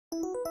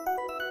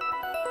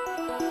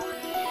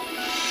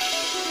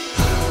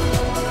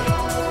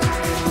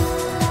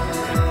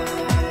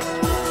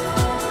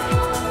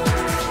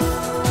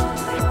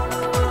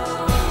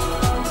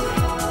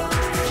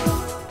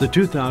The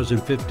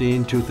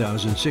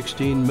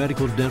 2015-2016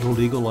 Medical Dental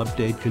Legal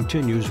Update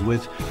continues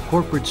with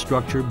Corporate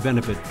Structure,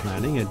 Benefit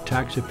Planning, and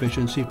Tax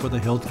Efficiency for the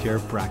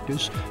Healthcare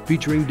Practice,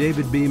 featuring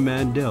David B.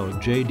 Mandell,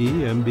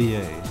 JD,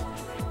 MBA.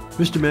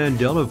 Mr.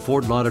 Mandell of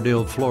Fort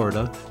Lauderdale,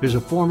 Florida, is a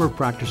former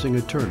practicing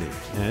attorney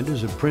and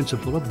is a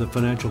principal of the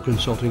financial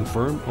consulting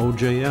firm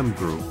OJM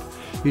Group.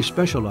 He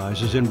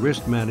specializes in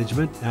risk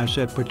management,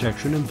 asset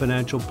protection, and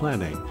financial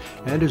planning,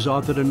 and has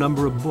authored a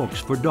number of books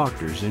for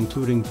doctors,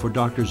 including For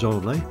Doctors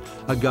Only,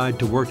 A Guide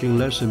to Working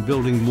Less and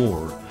Building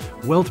More,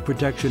 Wealth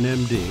Protection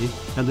MD,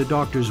 and The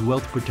Doctor's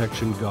Wealth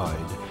Protection Guide,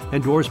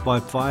 endorsed by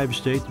 5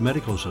 state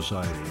medical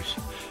societies.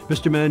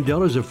 Mr.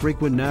 Mandell is a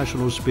frequent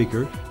national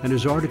speaker, and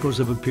his articles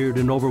have appeared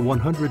in over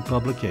 100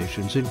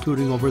 publications,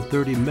 including over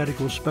 30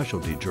 medical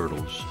specialty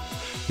journals.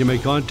 You may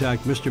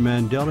contact Mr.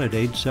 Mandell at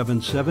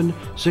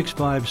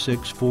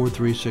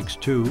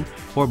 877-656-4362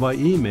 or by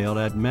email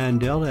at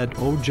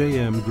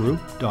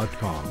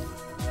mandell@ojmgroup.com.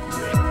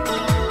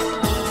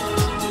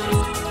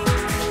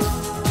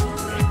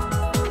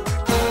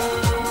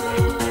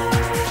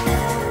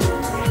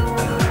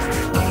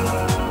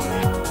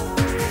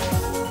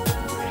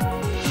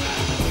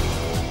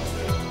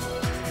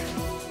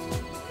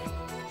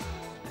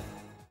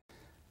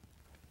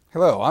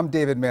 Hello, I'm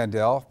David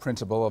Mandell,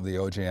 principal of the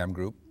OJM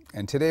Group,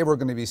 and today we're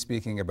going to be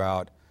speaking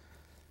about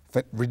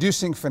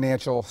reducing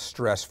financial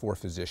stress for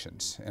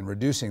physicians, and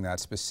reducing that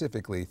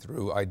specifically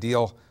through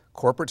ideal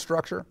corporate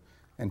structure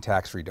and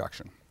tax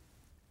reduction.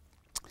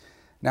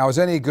 Now, as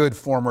any good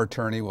former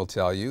attorney will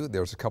tell you,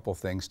 there's a couple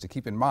things to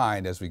keep in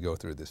mind as we go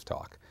through this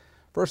talk.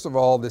 First of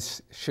all,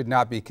 this should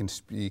not be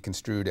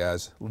construed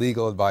as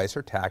legal advice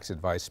or tax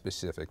advice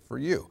specific for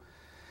you.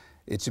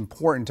 It's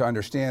important to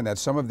understand that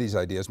some of these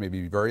ideas may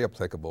be very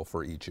applicable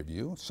for each of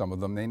you, some of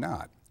them may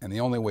not. And the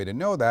only way to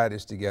know that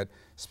is to get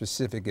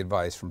specific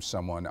advice from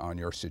someone on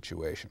your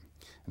situation.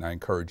 And I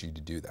encourage you to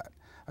do that.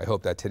 I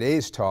hope that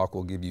today's talk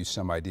will give you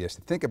some ideas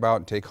to think about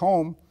and take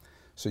home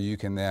so you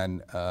can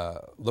then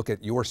look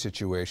at your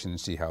situation and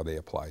see how they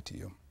apply to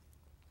you.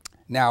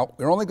 Now,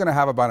 we're only going to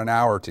have about an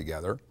hour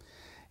together.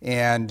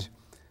 And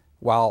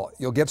while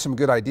you'll get some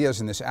good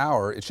ideas in this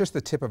hour, it's just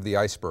the tip of the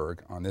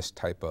iceberg on this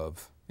type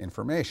of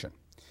information.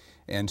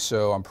 And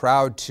so I'm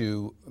proud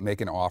to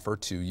make an offer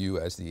to you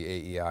as the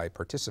AEI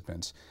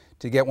participants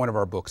to get one of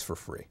our books for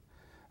free.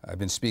 I've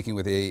been speaking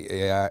with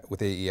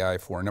AEI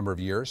for a number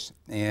of years,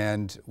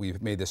 and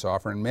we've made this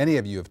offer, and many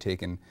of you have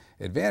taken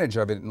advantage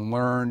of it and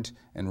learned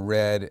and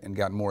read and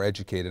gotten more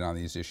educated on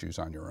these issues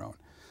on your own.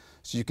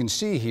 So you can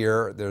see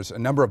here, there's a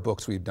number of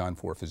books we've done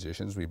for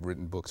physicians. We've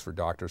written books for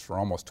doctors for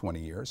almost 20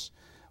 years.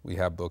 We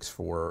have books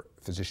for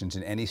physicians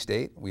in any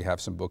state. We have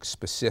some books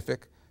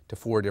specific to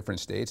 4 different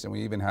states, and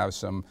we even have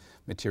some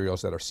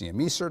materials that are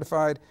CME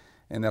certified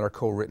and that are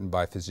co-written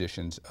by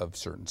physicians of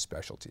certain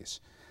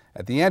specialties.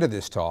 At the end of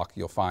this talk,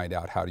 you'll find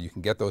out how you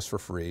can get those for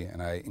free, and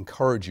I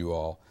encourage you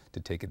all to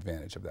take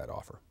advantage of that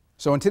offer.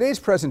 So in today's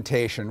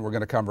presentation, we're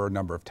going to cover a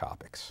number of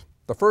topics.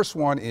 The first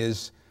one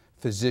is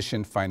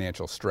physician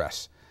financial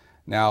stress.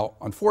 Now,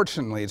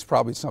 unfortunately, it's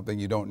probably something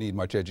you don't need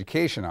much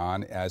education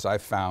on, as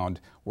I've found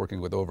working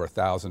with over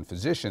 1,000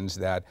 physicians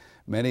that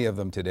many of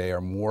them today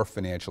are more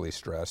financially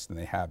stressed than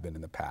they have been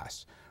in the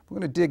past. We're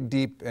going to dig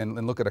deep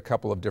and look at a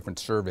couple of different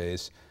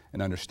surveys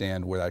and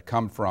understand where that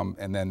comes from,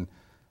 and then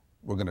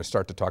we're going to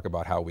start to talk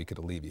about how we could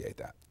alleviate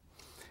that.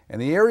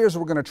 And the areas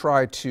we're going to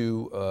try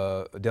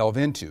to delve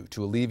into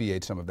to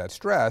alleviate some of that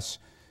stress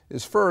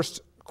is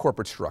first,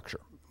 corporate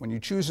structure. When you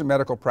choose a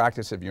medical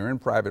practice, if you're in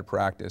private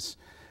practice,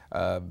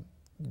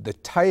 the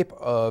type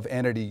of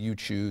entity you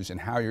choose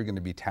and how you're going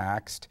to be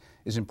taxed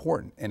is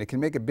important, and it can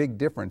make a big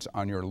difference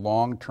on your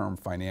long-term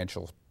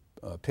financial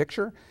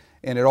picture,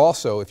 and it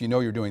also, if you know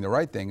you're doing the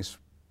right things,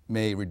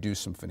 may reduce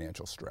some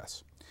financial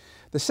stress.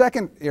 The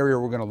second area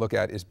we're going to look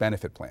at is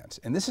benefit plans,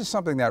 and this is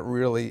something that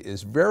really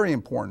is very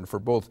important for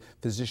both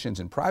physicians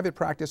in private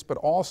practice but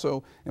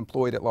also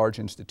employed at large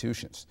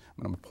institutions.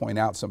 I'm going to point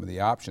out some of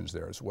the options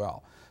there as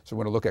well. So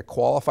we're going to look at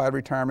qualified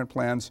retirement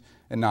plans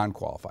and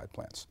non-qualified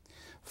plans.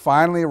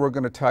 Finally, we're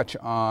going to touch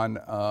on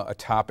a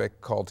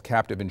topic called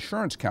captive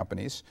insurance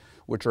companies,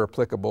 which are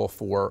applicable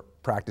for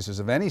practices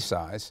of any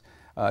size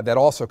that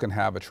also can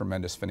have a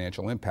tremendous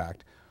financial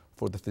impact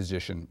for the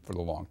physician for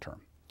the long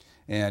term.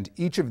 And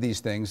each of these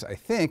things, I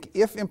think,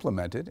 if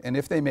implemented and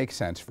if they make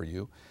sense for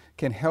you,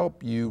 can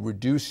help you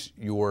reduce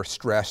your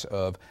stress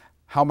of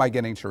how am I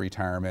getting to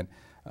retirement,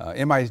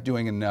 am I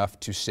doing enough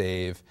to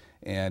save,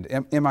 and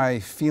am I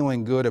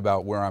feeling good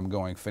about where I'm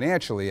going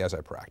financially as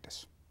I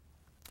practice.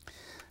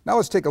 Now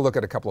let's take a look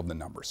at a couple of the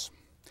numbers.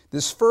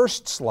 This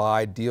first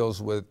slide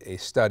deals with a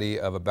study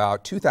of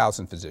about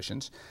 2,000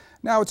 physicians.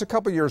 Now it's a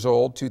couple years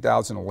old,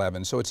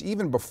 2011, so it's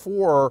even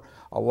before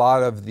a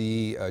lot of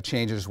the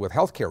changes with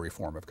healthcare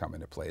reform have come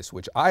into place,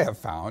 which I have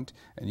found,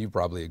 and you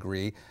probably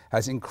agree,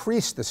 has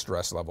increased the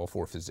stress level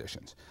for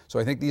physicians.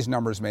 So I think these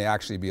numbers may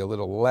actually be a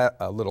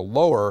little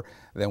lower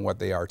than what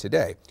they are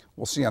today.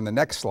 We'll see on the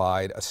next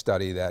slide a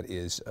study that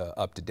is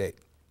up to date.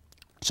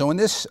 So in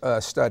this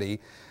study,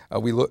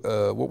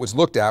 what was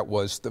looked at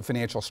was the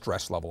financial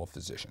stress level of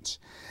physicians.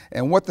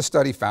 And what the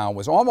study found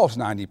was almost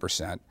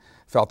 90%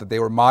 felt that they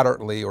were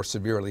moderately or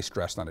severely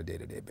stressed on a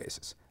day-to-day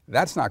basis.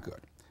 That's not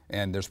good.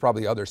 And there's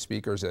probably other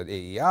speakers at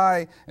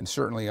AEI and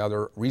certainly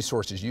other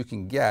resources you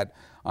can get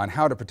on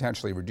how to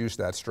potentially reduce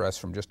that stress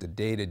from just a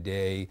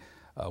day-to-day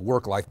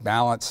work-life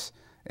balance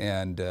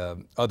and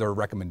other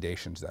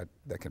recommendations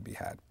that can be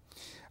had.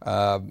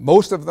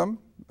 Most of them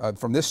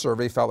from this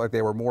survey felt like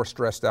they were more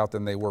stressed out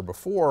than they were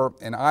before,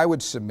 and I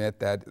would submit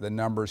that the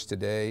numbers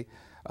today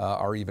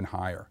are even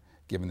higher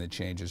given the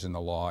changes in the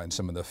law and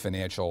some of the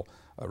financial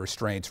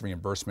restraints,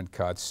 reimbursement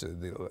cuts,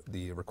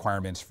 the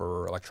requirements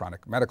for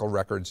electronic medical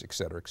records, et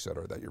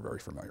cetera, that you're very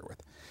familiar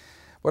with.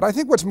 But I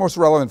think what's most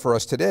relevant for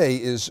us today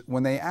is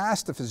when they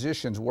asked the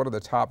physicians what are the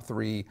top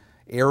 3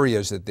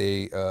 areas that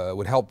they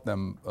would help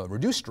them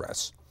reduce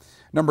stress,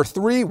 number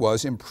 3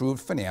 was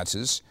improved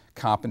finances,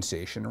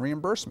 compensation, and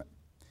reimbursement.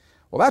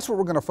 Well, that's what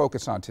we're going to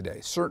focus on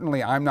today.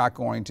 Certainly, I'm not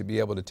going to be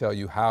able to tell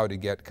you how to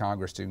get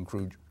Congress to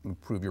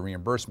improve your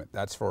reimbursement.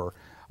 That's for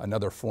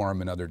another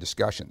forum and other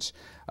discussions.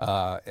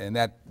 And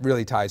that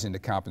really ties into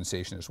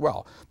compensation as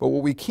well. But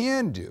what we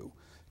can do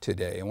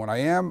today, and what I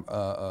am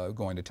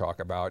going to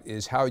talk about,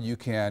 is how you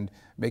can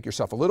make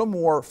yourself a little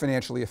more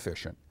financially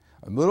efficient,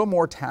 a little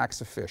more tax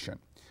efficient,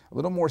 a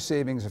little more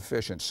savings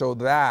efficient, so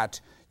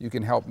that you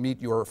can help meet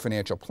your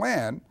financial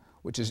plan,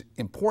 which is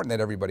important that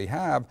everybody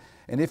have.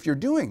 And if you're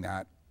doing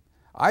that,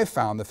 I've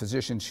found the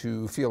physicians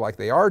who feel like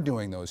they are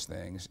doing those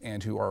things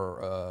and who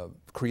are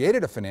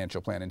created a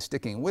financial plan and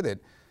sticking with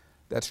it,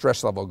 that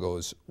stress level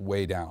goes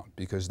way down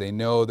because they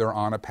know they're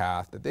on a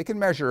path that they can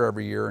measure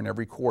every year and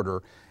every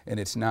quarter, and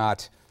it's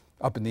not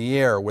up in the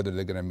air whether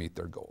they're going to meet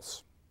their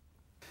goals.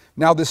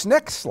 Now, this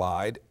next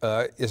slide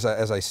is,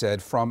 as I said,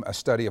 from a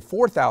study of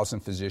 4,000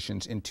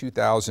 physicians in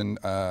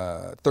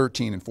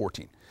 2013 and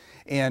 14.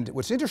 And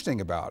what's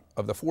interesting about,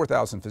 of the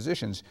 4,000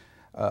 physicians,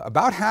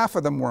 about half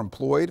of them were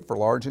employed for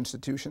large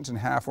institutions and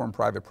half were in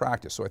private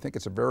practice. So I think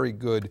it's a very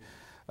good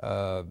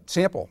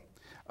sample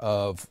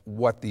of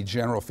what the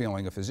general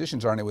feeling of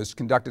physicians are, and it was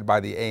conducted by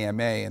the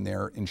AMA and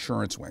their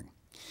insurance wing.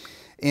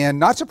 And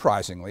not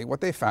surprisingly,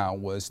 what they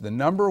found was the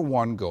number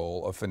 1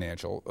 goal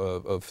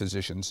of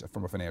physicians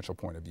from a financial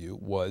point of view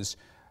was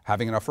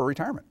having enough for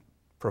retirement,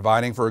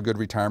 providing for a good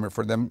retirement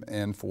for them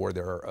and for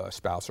their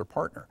spouse or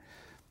partner.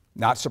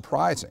 Not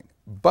surprising,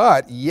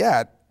 but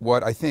yet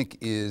what I think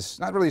is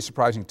not really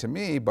surprising to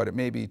me, but it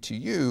may be to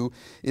you,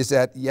 is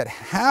that yet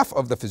half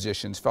of the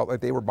physicians felt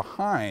like they were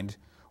behind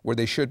where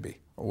they should be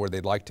or where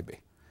they'd like to be.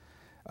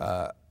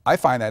 I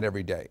find that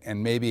every day,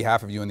 and maybe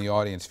half of you in the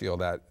audience feel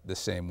that the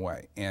same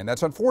way. And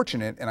that's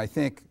unfortunate, and I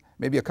think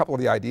maybe a couple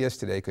of the ideas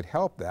today could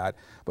help that,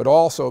 but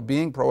also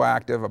being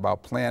proactive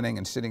about planning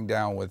and sitting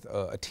down with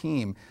a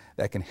team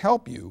that can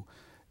help you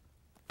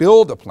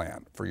build a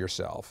plan for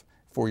yourself,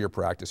 for your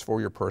practice,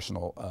 for your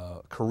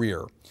personal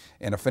career,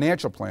 and a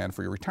financial plan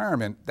for your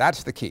retirement.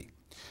 That's the key.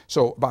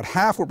 So about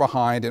half were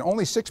behind, and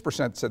only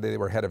 6% said they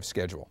were ahead of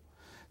schedule.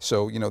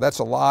 So, you know, that's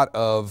a lot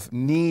of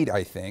need,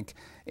 I think.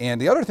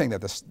 And the other thing that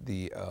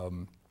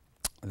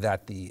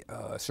the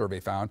survey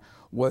found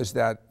was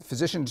that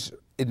physicians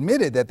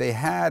admitted that they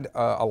had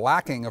a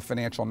lacking of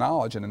financial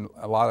knowledge in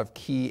a lot of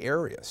key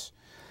areas.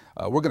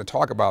 We're going to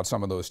talk about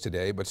some of those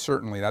today, but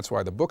certainly that's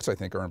why the books, I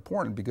think, are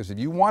important, because if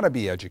you want to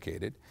be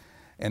educated,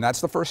 and that's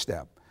the first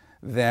step,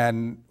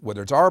 then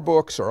whether it's our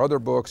books or other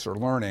books or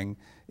learning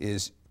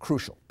is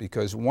crucial,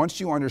 because once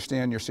you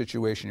understand your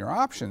situation, your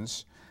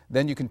options,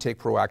 then you can take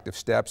proactive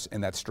steps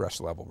and that stress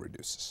level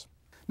reduces.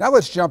 Now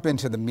let's jump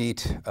into the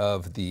meat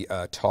of the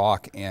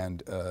talk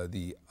and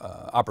the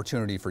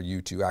opportunity for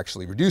you to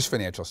actually reduce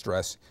financial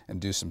stress and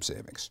do some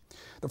savings.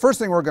 The first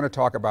thing we're going to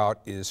talk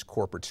about is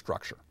corporate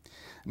structure.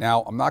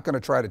 Now, I'm not going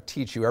to try to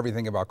teach you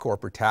everything about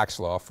corporate tax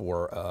law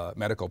for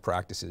medical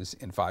practices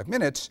in 5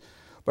 minutes,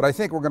 but I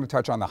think we're going to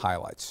touch on the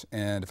highlights.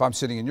 And if I'm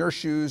sitting in your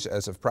shoes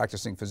as a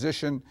practicing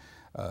physician,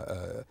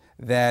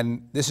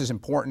 then this is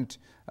important,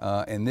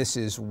 and this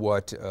is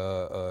what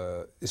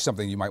is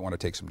something you might want to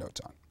take some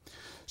notes on.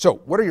 So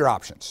what are your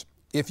options?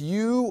 If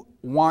you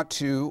want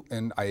to,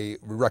 and I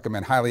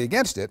recommend highly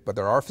against it, but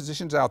there are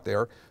physicians out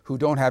there who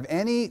don't have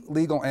any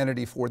legal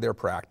entity for their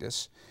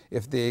practice.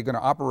 If they're going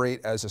to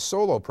operate as a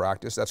solo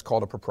practice, that's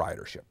called a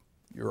proprietorship.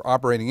 You're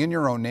operating in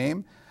your own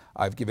name.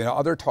 I've given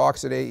other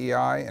talks at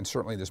AEI, and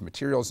certainly there's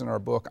materials in our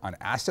book on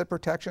asset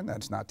protection.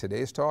 That's not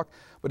today's talk,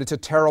 but it's a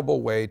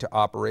terrible way to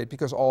operate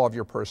because all of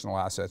your personal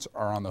assets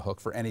are on the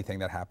hook for anything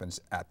that happens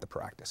at the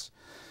practice.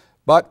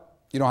 But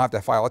you don't have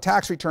to file a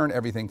tax return.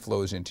 Everything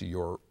flows into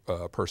your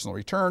personal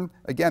return.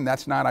 Again,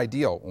 that's not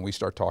ideal when we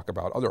start talking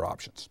about other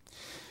options.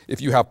 If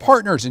you have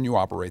partners and you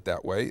operate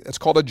that way, it's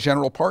called a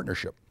general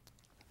partnership.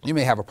 You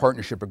may have a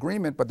partnership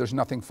agreement, but there's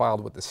nothing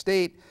filed with the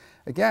state.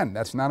 Again,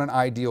 that's not an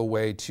ideal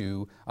way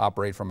to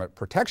operate from a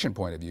protection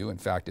point of view. In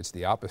fact, it's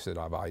the opposite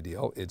of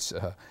ideal. It's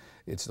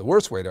the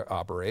worst way to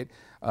operate.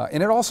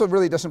 And it also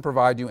really doesn't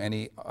provide you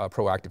any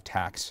proactive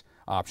tax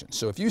options.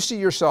 So if you see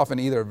yourself in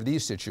either of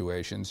these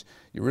situations,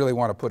 you really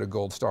want to put a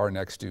gold star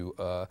next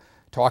to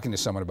talking to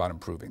someone about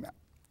improving that.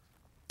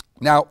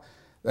 Now,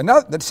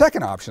 the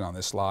second option on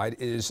this slide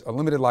is a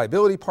limited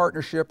liability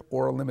partnership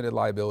or a limited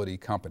liability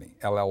company,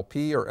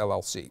 LLP or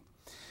LLC.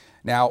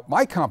 Now,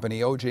 my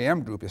company,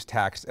 OJM Group, is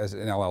taxed as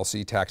an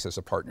LLC, taxed as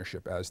a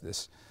partnership, as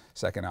this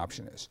second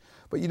option is.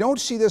 But you don't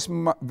see this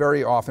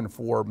very often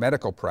for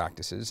medical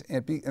practices,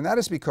 and that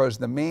is because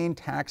the main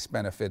tax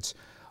benefits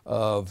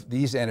of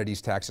these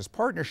entities taxed as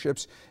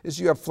partnerships is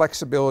you have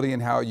flexibility in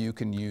how you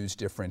can use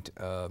different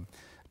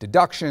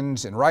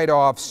deductions and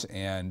write-offs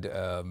and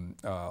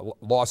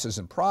losses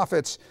and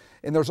profits.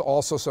 And there's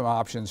also some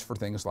options for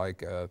things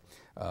like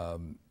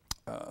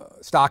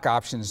stock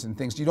options and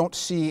things you don't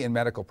see in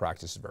medical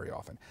practices very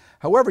often.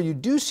 However, you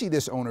do see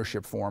this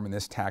ownership form and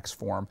this tax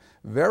form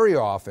very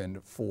often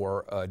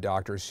for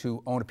doctors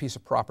who own a piece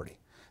of property.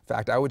 In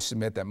fact, I would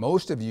submit that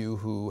most of you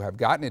who have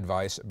gotten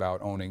advice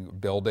about owning a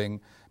building,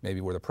 maybe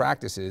where the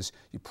practice is,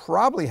 you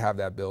probably have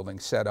that building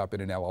set up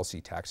in an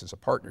LLC tax as a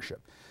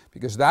partnership,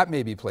 because that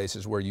may be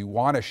places where you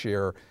want to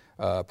share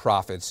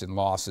profits and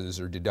losses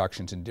or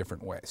deductions in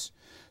different ways.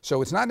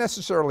 So it's not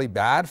necessarily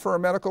bad for a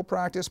medical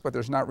practice, but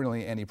there's not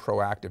really any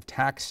proactive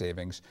tax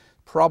savings.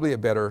 Probably a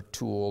better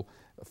tool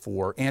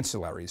for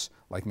ancillaries,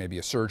 like maybe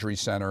a surgery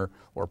center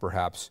or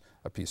perhaps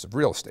a piece of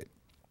real estate.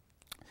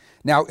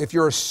 Now, if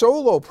you're a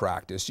solo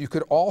practice, you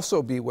could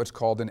also be what's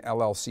called an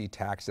LLC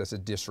taxed as a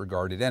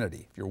disregarded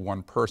entity, if you're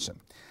one person.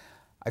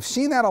 I've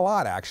seen that a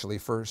lot, actually,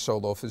 for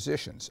solo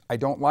physicians. I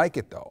don't like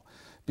it, though,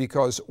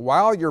 because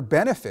while your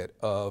benefit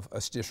of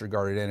a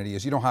disregarded entity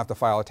is you don't have to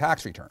file a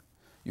tax return.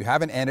 You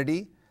have an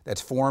entity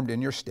that's formed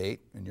in your state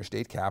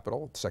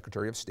capital,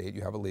 Secretary of State,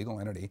 you have a legal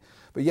entity,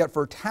 but yet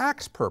for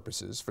tax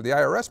purposes, for the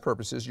IRS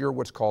purposes, you're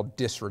what's called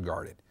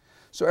disregarded.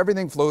 So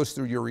everything flows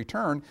through your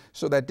return,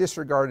 so that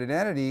disregarded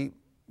entity,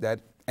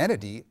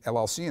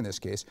 LLC in this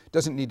case,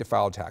 doesn't need to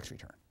file a tax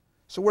return.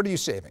 So what are you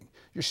saving?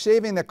 You're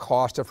saving the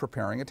cost of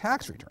preparing a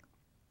tax return.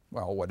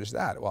 Well, what is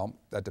that? Well,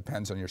 that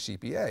depends on your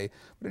CPA,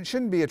 but it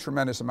shouldn't be a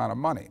tremendous amount of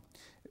money,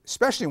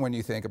 especially when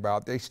you think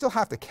about they still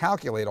have to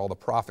calculate all the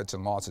profits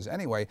and losses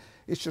anyway.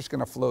 It's just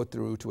going to flow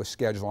through to a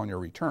schedule on your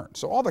return.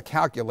 So all the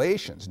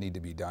calculations need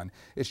to be done.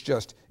 It's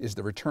just, is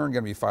the return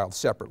going to be filed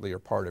separately or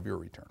part of your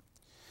return?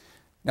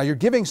 Now, you're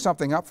giving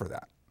something up for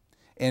that.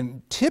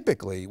 And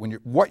typically,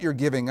 what you're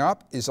giving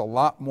up is a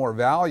lot more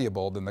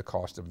valuable than the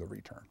cost of the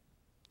return.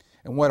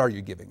 And what are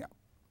you giving up?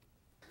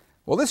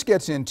 Well, this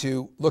gets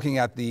into looking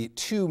at the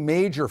two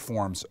major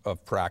forms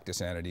of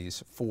practice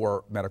entities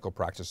for medical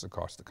practice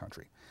across the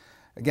country.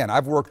 Again,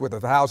 I've worked with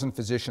 1,000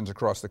 physicians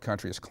across the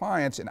country as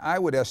clients, and I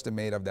would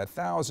estimate of that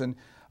 1,000,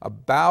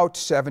 about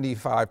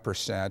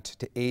 75%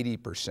 to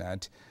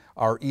 80%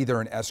 are either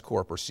an S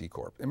Corp or C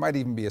Corp. It might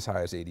even be as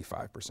high as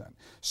 85%.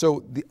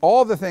 So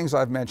all the things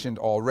I've mentioned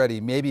already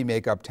maybe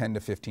make up 10 to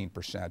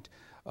 15%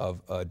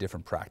 of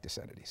different practice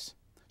entities.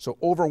 So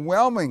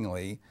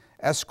overwhelmingly,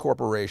 S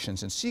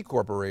corporations and C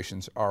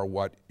corporations are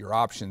what your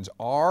options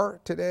are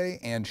today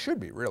and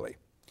should be, really.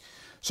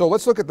 So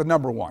let's look at the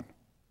number one.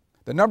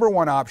 The number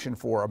one option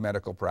for a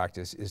medical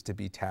practice is to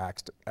be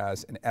taxed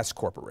as an S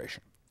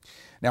corporation.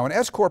 Now, an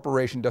S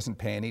corporation doesn't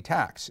pay any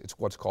tax. It's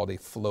what's called a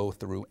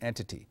flow-through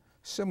entity,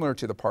 similar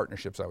to the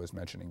partnerships I was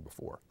mentioning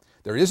before.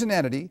 There is an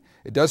entity,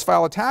 it does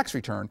file a tax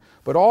return,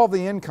 but all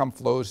the income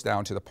flows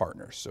down to the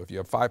partners. So if you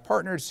have 5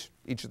 partners,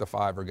 each of the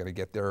 5 are going to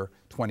get their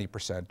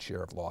 20%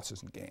 share of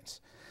losses and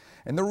gains.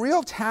 And the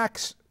real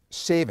tax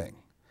saving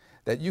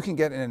that you can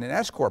get in an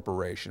S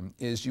corporation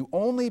is you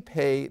only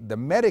pay the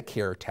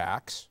Medicare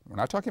tax. We're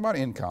not talking about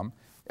income.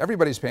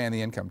 Everybody's paying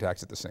the income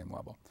tax at the same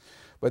level.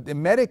 But the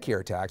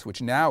Medicare tax,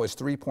 which now is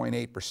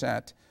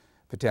 3.8%,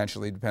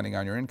 potentially, depending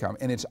on your income,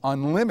 and it's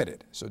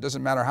unlimited. So it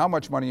doesn't matter how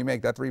much money you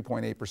make, that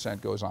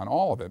 3.8% goes on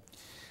all of it.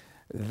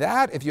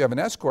 That, if you have an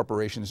S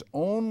corporation, is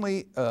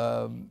only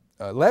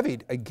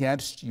levied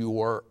against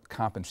your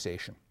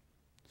compensation.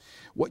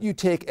 What you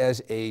take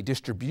as a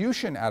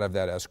distribution out of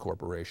that S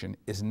corporation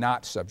is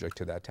not subject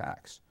to that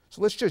tax.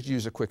 So let's just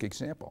use a quick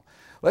example.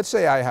 Let's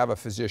say I have a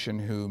physician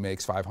who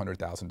makes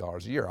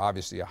 $500,000 a year,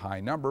 obviously a high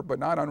number, but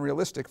not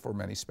unrealistic for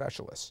many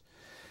specialists.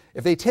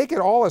 If they take it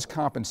all as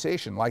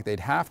compensation, like they'd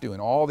have to in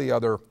all the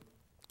other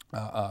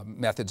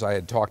methods I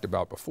had talked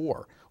about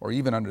before, or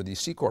even under the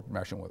C Corp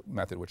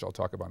method, which I'll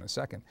talk about in a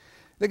second,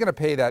 they're going to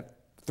pay that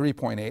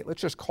 3.8,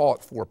 let's just call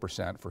it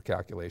 4% for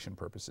calculation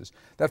purposes.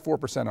 That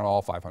 4% on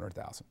all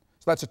 500,000.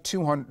 So that's a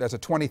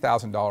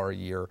 $20,000 a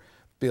year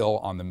bill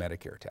on the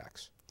Medicare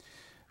tax.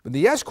 But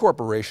the S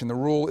corporation, the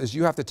rule is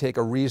you have to take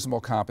a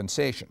reasonable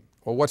compensation.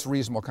 Well, what's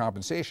reasonable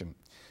compensation?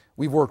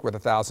 We've worked with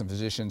 1,000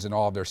 physicians and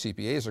all of their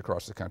CPAs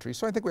across the country,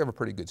 so I think we have a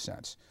pretty good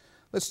sense.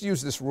 Let's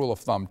use this rule of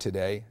thumb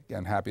today.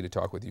 Again, happy to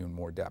talk with you in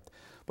more depth.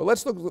 But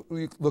let's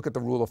look at the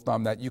rule of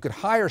thumb that you could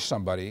hire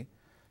somebody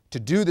to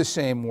do the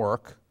same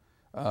work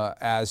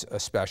as a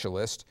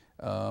specialist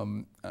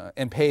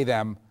and pay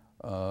them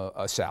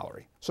a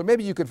salary. So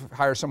maybe you could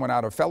hire someone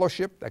out of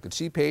fellowship that could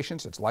see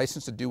patients, that's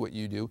licensed to do what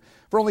you do,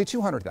 for only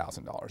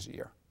 $200,000 a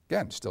year.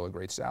 Again, still a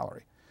great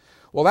salary.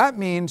 Well, that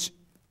means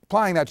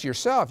applying that to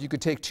yourself, you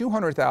could take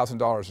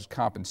 $200,000 as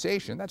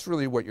compensation. That's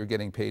really what you're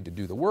getting paid to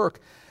do the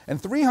work.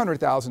 And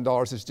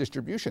 $300,000 as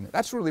distribution.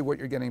 That's really what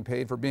you're getting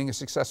paid for being a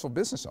successful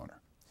business owner.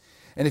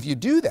 And if you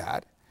do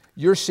that,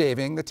 you're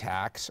saving the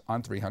tax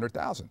on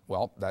 $300,000.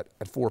 Well, that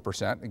at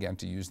 4%, again,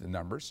 to use the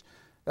numbers,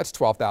 that's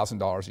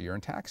 $12,000 a year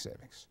in tax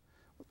savings.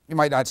 You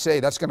might not say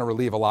that's going to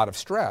relieve a lot of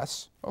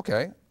stress.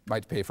 Okay,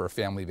 might pay for a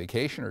family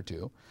vacation or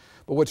two.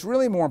 But what's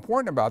really more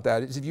important about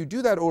that is if you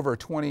do that over a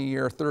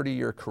 20-year,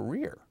 30-year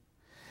career,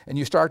 and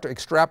you start to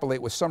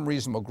extrapolate with some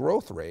reasonable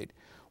growth rate,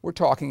 we're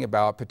talking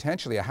about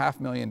potentially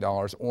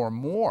 $500,000 or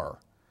more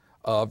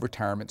of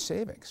retirement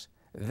savings.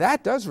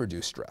 That does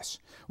reduce stress.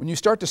 When you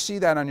start to see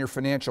that on your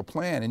financial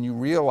plan and you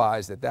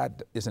realize that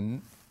that is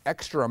an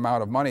extra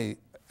amount of money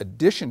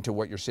addition to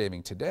what you're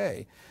saving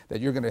today that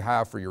you're going to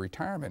have for your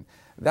retirement,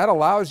 that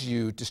allows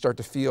you to start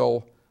to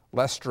feel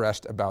less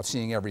stressed about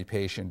seeing every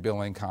patient,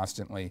 billing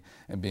constantly,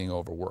 and being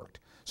overworked.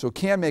 So it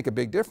can make a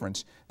big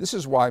difference. This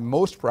is why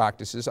most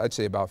practices, I'd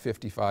say about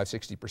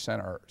 55–60%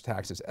 are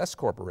taxed as S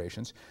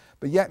corporations,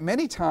 but yet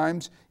many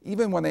times,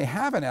 even when they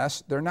have an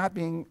S, they're not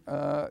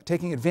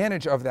taking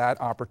advantage of that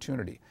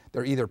opportunity.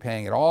 They're either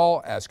paying it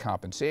all as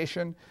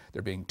compensation,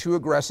 they're being too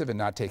aggressive and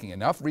not taking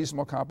enough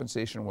reasonable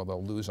compensation where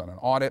they'll lose on an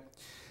audit.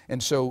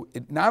 And so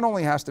it not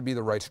only has to be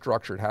the right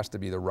structure, it has to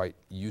be the right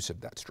use of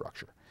that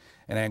structure.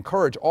 And I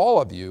encourage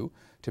all of you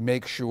to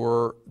make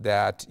sure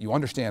that you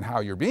understand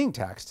how you're being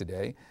taxed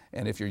today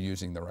and if you're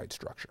using the right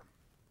structure.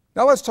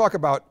 Now let's talk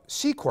about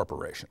C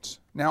corporations.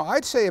 Now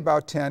I'd say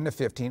about 10 to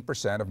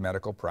 15% of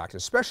medical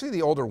practice, especially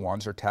the older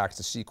ones, are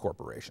taxed as C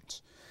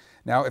corporations.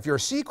 Now if you're a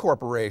C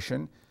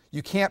corporation,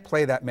 you can't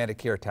play that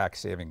Medicare tax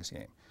savings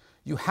game.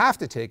 You have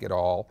to take it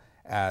all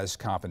as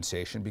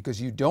compensation because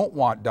you don't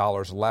want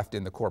dollars left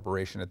in the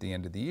corporation at the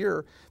end of the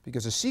year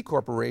because a C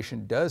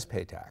corporation does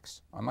pay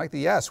tax. Unlike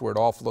the S where it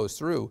all flows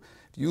through,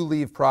 if you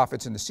leave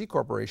profits in the C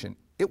corporation,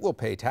 it will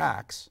pay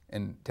tax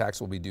and tax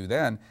will be due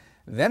then.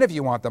 Then if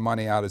you want the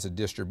money out as a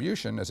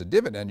distribution, as a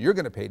dividend, you're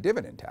going to pay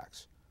dividend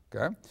tax.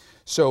 Okay?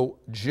 So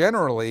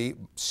generally,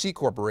 C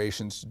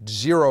corporations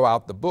zero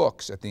out the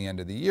books at the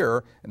end of the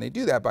year, and they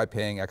do that by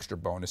paying extra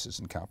bonuses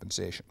and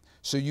compensation.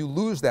 So you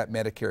lose that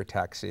Medicare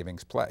tax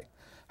savings play.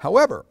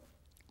 However,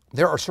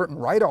 there are certain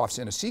write-offs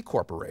in a C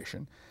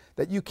corporation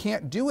that you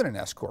can't do in an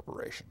S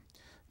corporation.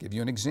 I'll give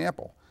you an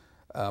example.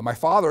 My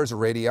father is a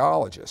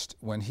radiologist.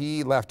 When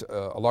he left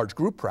a large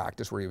group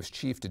practice where he was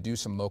chief to do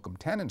some locum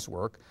tenens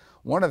work,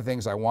 one of the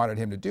things I wanted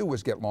him to do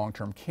was get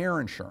long-term care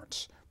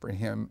insurance for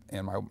him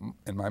and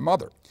my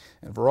mother.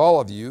 And for all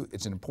of you,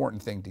 it's an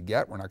important thing to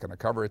get. We're not going to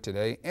cover it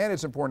today. And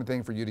it's an important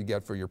thing for you to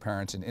get for your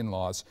parents and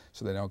in-laws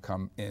so they don't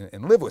come in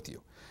and live with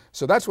you.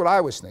 So that's what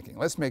I was thinking.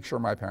 Let's make sure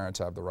my parents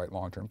have the right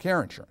long-term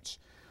care insurance.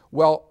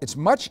 Well, it's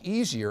much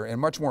easier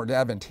and much more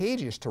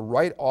advantageous to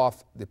write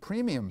off the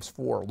premiums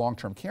for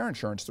long-term care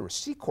insurance through a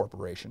C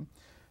corporation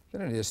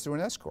than it is through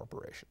an S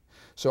corporation.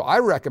 So I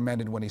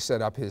recommended when he set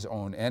up his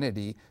own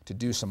entity to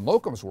do some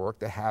locums work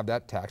to have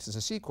that taxed as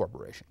a C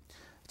corporation.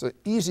 It's an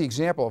easy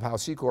example of how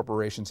C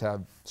corporations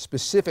have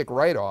specific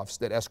write-offs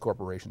that S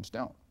corporations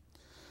don't.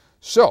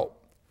 So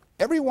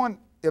every one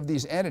of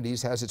these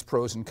entities has its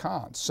pros and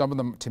cons. Some of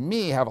them, to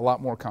me, have a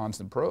lot more cons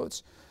than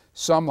pros.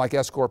 Some, like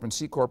S corp and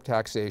C corp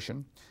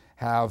taxation,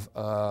 have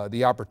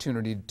the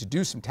opportunity to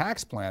do some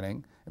tax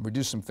planning and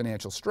reduce some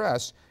financial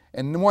stress,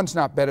 and one's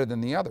not better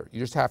than the other. You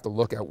just have to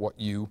look at what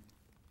you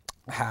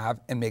have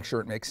and make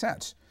sure it makes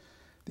sense.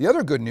 The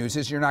other good news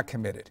is you're not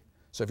committed.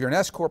 So if you're an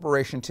S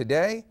corporation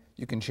today,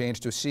 you can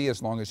change to a C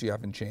as long as you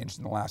haven't changed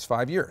in the last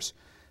 5 years.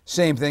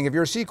 Same thing if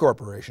you're a C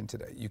corporation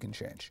today, you can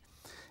change.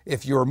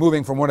 If you're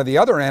moving from one of the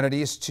other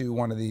entities to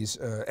one of these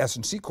S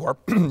and C corp,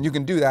 you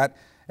can do that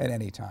at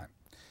any time.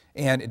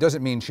 And it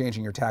doesn't mean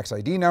changing your tax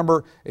ID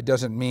number. It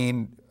doesn't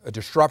mean a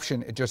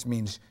disruption. It just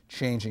means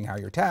changing how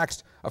you're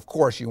taxed. Of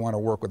course, you want to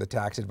work with a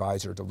tax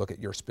advisor to look at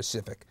your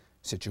specific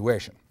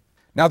situation.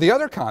 Now, the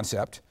other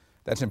concept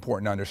that's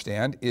important to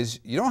understand is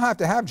you don't have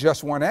to have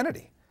just one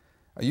entity.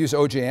 I use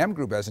OJM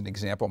Group as an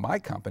example, my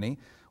company.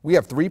 We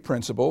have 3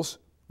 principals.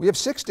 We have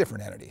 6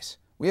 different entities.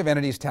 We have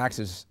entities taxed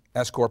as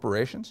S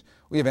corporations.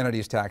 We have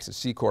entities taxed as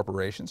C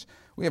corporations.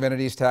 We have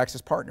entities taxed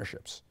as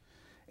partnerships.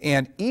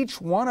 And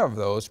each one of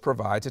those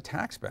provides a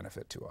tax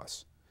benefit to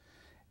us.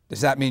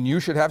 Does that mean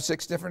you should have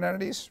 6 different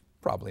entities?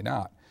 Probably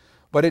not.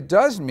 But it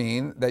does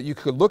mean that you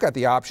could look at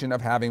the option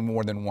of having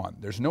more than one.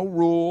 There's no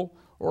rule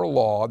or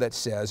law that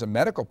says a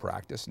medical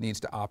practice needs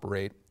to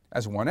operate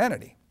as one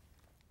entity.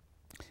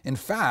 In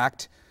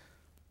fact,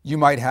 you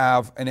might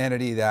have an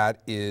entity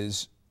that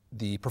is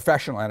the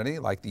professional entity,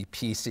 like the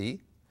PC,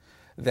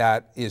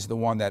 that is the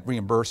one that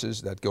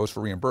reimburses, that goes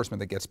for reimbursement,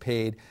 that gets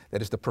paid,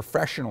 that is the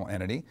professional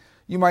entity.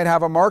 You might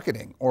have a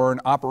marketing or an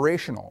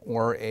operational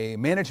or a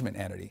management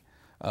entity.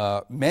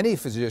 Many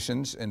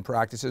physicians and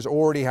practices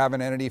already have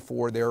an entity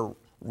for their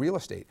real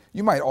estate.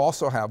 You might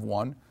also have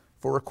one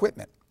for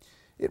equipment.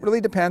 It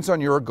really depends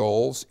on your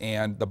goals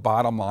and the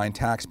bottom line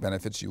tax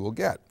benefits you will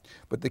get.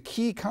 But the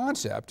key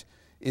concept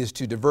is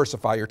to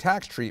diversify your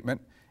tax treatment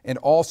and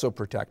also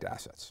protect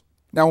assets.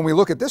 Now, when we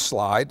look at this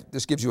slide,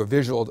 this gives you a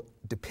visual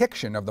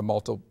depiction of the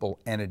multiple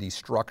entity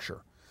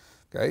structure.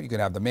 Okay, you could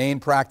have the main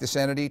practice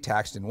entity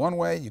taxed in one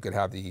way. You could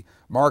have the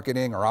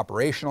marketing or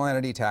operational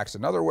entity taxed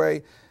another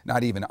way.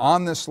 Not even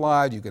on this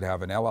slide, you could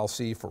have an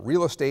LLC for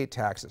real estate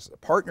taxed as a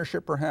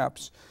partnership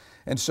perhaps.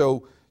 And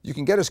so you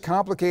can get as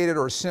complicated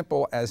or as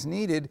simple as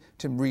needed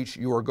to reach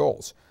your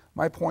goals.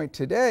 My point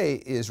today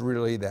is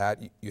really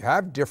that you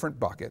have different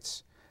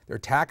buckets. They're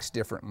taxed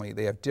differently.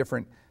 They have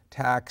different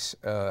tax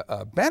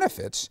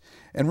benefits.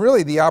 And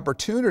really the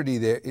opportunity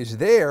there is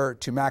there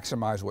to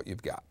maximize what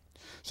you've got.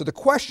 So the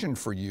question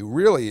for you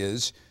really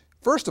is,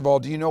 first of all,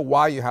 do you know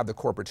why you have the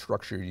corporate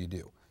structure you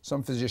do?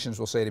 Some physicians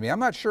will say to me, I'm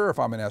not sure if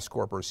I'm an S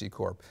Corp or a C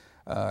Corp.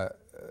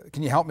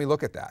 Can you help me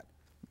look at that?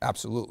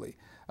 Absolutely.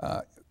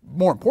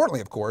 More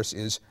importantly, of course,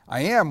 is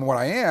I am what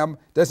I am.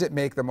 Does it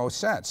make the most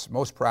sense?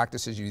 Most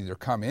practices you either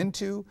come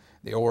into,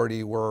 they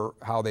already were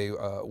how they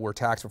were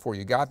taxed before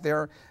you got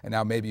there, and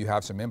now maybe you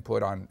have some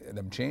input on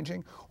them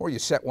changing, or you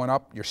set one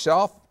up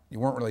yourself. You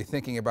weren't really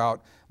thinking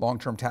about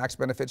long-term tax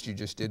benefits. You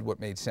just did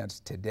what made sense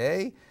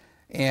today,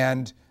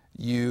 and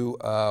you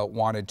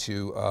wanted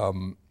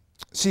to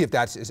see if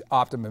that's as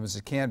optimum as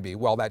it can be.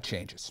 Well, that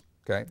changes.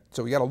 Okay,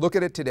 so we got to look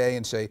at it today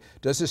and say,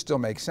 does this still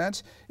make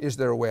sense? Is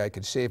there a way I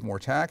could save more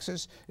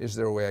taxes? Is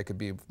there a way I could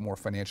be more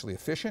financially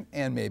efficient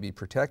and maybe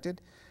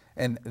protected,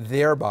 and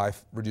thereby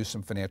reduce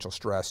some financial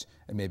stress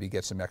and maybe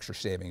get some extra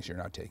savings you're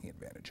not taking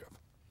advantage of?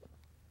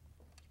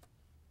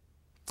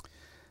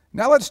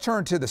 Now let's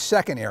turn to the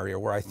second area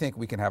where I think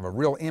we can have a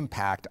real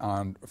impact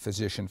on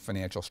physician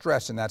financial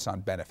stress, and that's on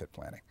benefit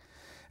planning.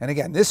 And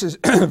again, this is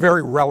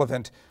very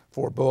relevant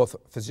for both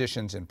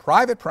physicians in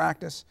private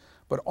practice,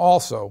 but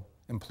also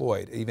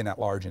employed, even at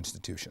large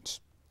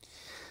institutions.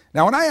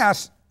 Now, when I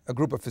ask a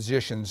group of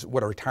physicians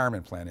what a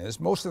retirement plan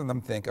is, most of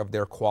them think of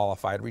their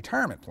qualified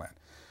retirement plan,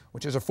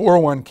 which is a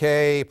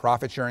 401k,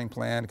 profit-sharing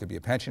plan. It could be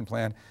a pension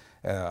plan.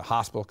 A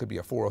hospital could be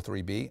a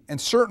 403b,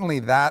 and certainly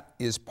that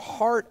is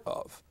part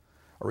of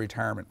a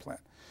retirement plan.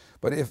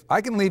 But if I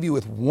can leave you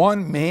with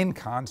one main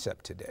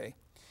concept today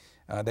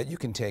that you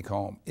can take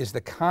home, is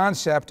the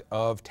concept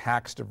of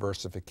tax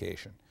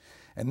diversification.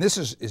 And this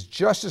is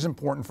just as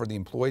important for the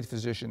employed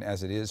physician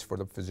as it is for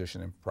the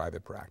physician in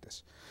private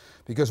practice.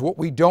 Because what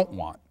we don't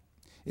want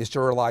is to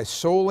rely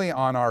solely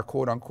on our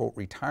quote-unquote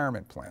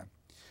retirement plan,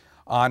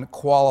 on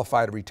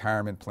qualified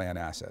retirement plan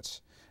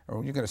assets.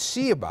 And you're going to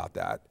see about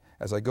that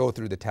as I go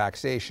through the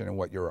taxation and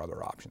what your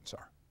other options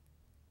are.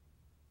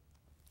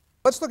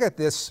 Let's look at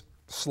this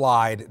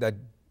slide that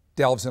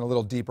delves in a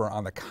little deeper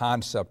on the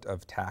concept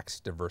of tax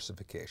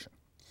diversification.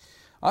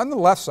 On the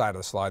left side of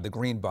the slide, the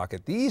green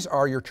bucket, these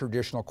are your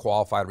traditional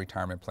qualified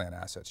retirement plan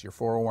assets, your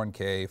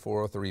 401k,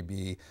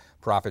 403b,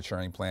 profit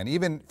sharing plan.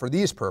 Even for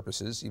these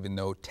purposes, even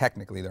though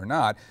technically they're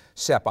not,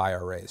 SEP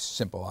IRAs,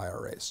 simple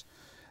IRAs.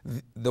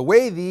 The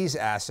way these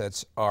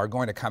assets are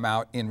going to come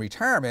out in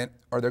retirement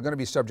are they're going to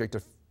be subject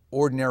to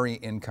ordinary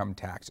income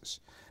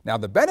taxes. Now,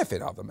 the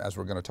benefit of them, as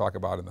we're going to talk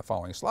about in the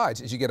following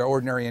slides, is you get an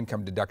ordinary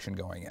income deduction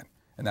going in,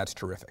 and that's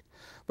terrific.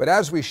 But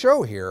as we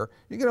show here,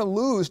 you're going to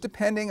lose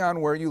depending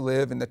on where you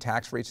live and the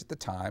tax rates at the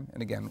time.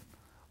 And again,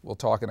 we'll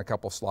talk in a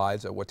couple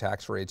slides of what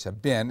tax rates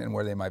have been and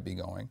where they might be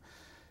going.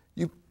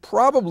 You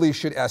probably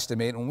should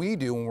estimate, and we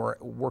do when we're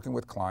working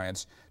with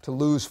clients, to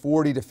lose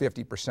 40 to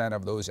 50%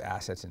 of those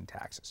assets in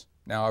taxes.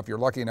 Now, if you're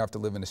lucky enough to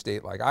live in a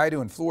state like I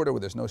do in Florida where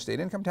there's no state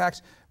income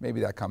tax,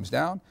 maybe that comes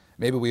down.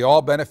 Maybe we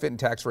all benefit and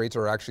tax rates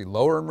are actually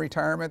lower in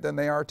retirement than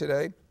they are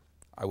today.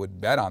 I would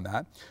bet on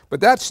that. But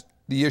that's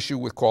the issue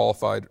with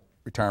qualified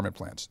retirement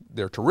plans.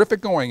 They're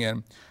terrific going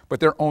in, but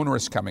they're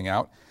onerous coming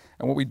out.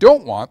 And what we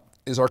don't want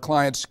is our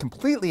clients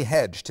completely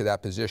hedged to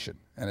that position.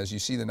 And as you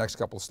see the next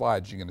couple of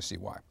slides, you're going to see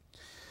why.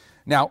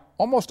 Now,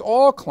 almost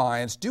all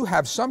clients do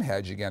have some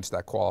hedge against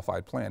that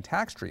qualified plan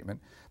tax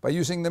treatment by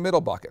using the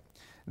middle bucket.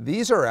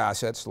 These are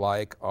assets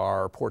like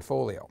our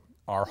portfolio,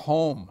 our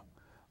home,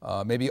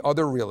 maybe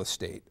other real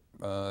estate,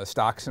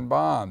 stocks and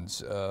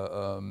bonds,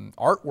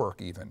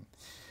 artwork even.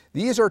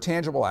 These are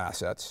tangible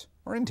assets,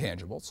 or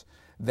intangibles,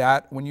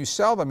 that when you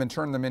sell them and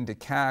turn them into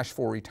cash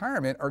for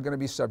retirement are going to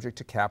be subject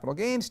to capital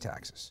gains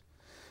taxes.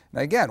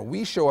 Now again,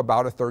 we show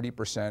about a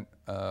 30%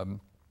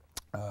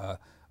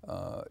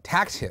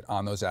 tax hit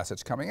on those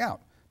assets coming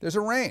out. There's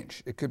a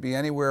range. It could be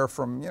anywhere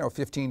from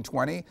 15,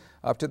 20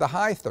 up to the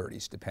high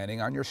 30s,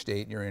 depending on your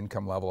state, your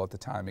income level at the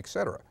time, et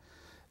cetera.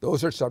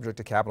 Those are subject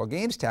to capital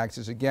gains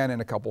taxes. Again, in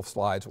a couple of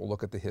slides, we'll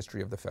look at the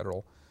history of the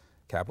federal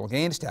capital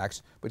gains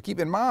tax. But keep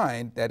in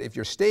mind that if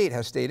your state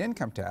has state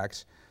income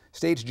tax,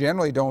 states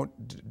generally don't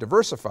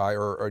diversify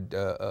or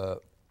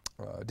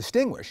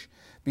distinguish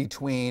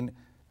between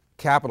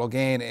capital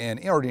gain and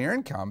ordinary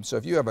income. So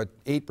if you have an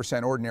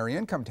 8% ordinary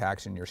income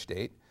tax in your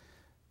state,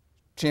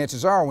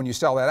 chances are when you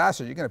sell that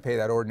asset, you're going to pay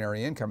that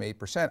ordinary income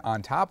 8%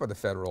 on top of the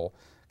federal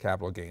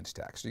capital gains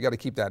tax. So you got to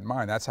keep that in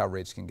mind. That's how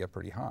rates can get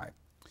pretty high.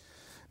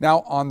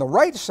 Now, on the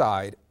right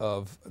side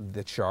of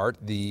the chart,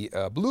 the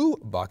blue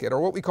bucket are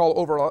what we call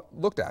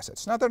overlooked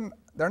assets. Now,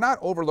 they're not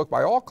overlooked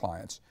by all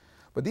clients,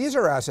 but these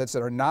are assets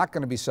that are not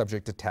going to be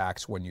subject to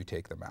tax when you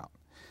take them out.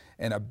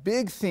 And a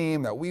big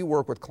theme that we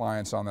work with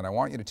clients on that I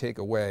want you to take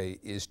away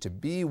is to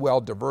be well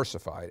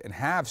diversified and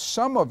have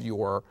some of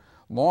your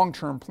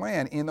long-term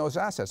plan in those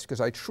assets, because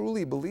I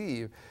truly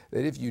believe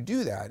that if you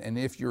do that and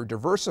if you're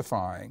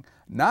diversifying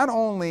not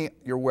only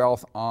your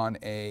wealth on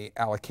a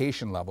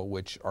allocation level,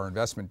 which our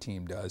investment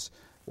team does,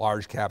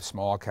 large cap,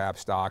 small cap,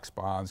 stocks,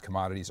 bonds,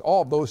 commodities,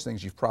 all of those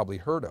things you've probably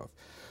heard of,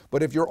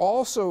 but if you're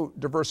also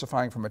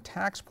diversifying from a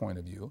tax point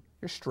of view,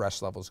 your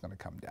stress level is going to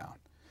come down.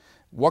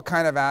 What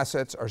kind of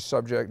assets are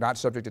not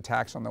subject to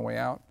tax on the way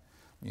out?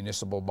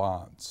 Municipal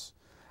bonds,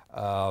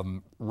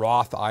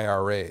 Roth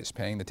IRAs,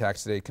 paying the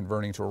tax today,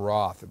 converting to a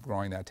Roth,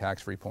 growing that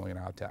tax-free, pulling it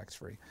out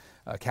tax-free,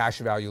 cash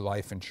value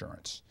life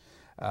insurance,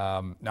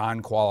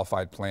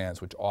 non-qualified plans,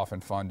 which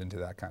often fund into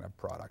that kind of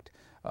product.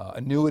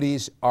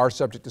 Annuities are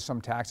subject to some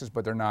taxes,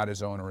 but they're not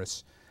as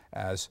onerous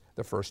as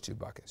the first two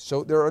buckets.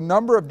 So there are a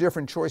number of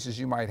different choices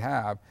you might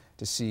have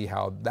to see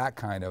how that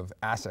kind of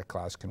asset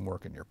class can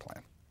work in your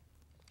plan.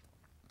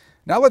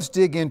 Now let's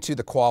dig into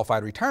the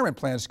qualified retirement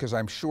plans, because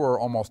I'm sure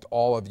almost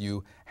all of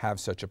you have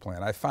such a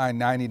plan. I find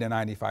 90 to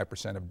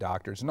 95% of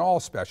doctors in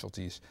all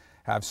specialties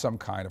have some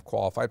kind of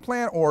qualified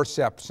plan or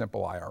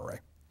simple IRA.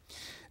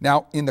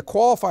 Now in the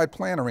qualified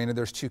plan arena,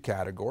 there's two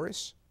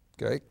categories.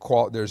 Okay?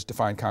 There's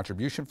defined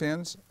contribution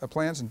plans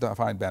and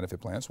defined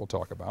benefit plans we'll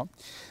talk about.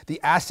 The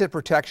asset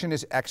protection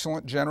is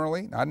excellent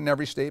generally, not in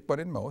every state,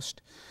 but in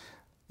most.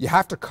 You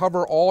have to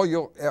cover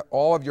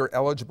all of your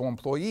eligible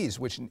employees,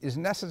 which is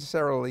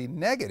necessarily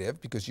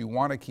negative because you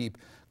want to keep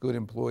good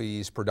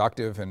employees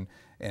productive and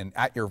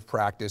at your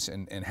practice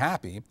and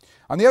happy.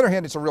 On the other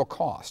hand, it's a real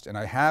cost. And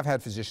I have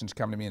had physicians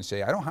come to me and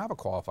say, I don't have a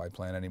qualified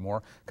plan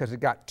anymore because it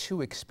got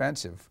too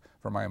expensive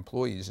for my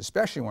employees,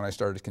 especially when I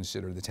started to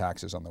consider the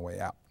taxes on the way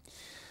out.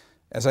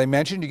 As I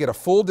mentioned, you get a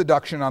full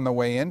deduction on the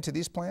way into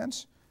these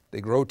plans.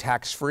 They grow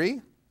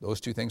tax-free. Those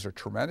two things are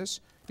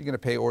tremendous. You're going to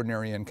pay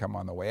ordinary income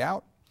on the way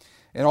out.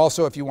 And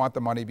also, if you want the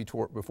money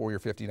before you're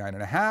 59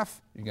 and a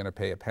half, you're going to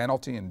pay a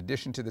penalty in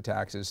addition to the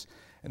taxes.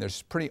 And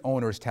there's pretty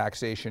onerous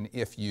taxation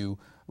if you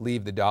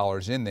leave the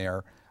dollars in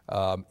there,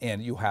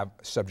 and you have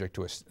subject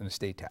to an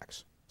estate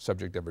tax,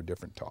 subject of a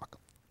different talk.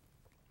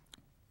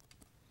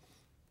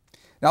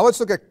 Now let's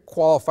look at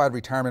qualified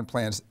retirement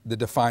plans, the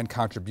defined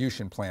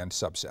contribution plan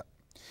subset.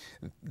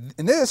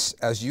 In this,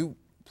 as you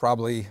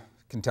probably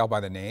can tell by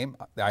the name,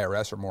 the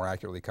IRS, or more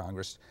accurately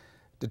Congress,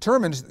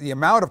 determines the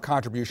amount of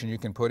contribution you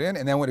can put in,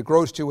 and then when it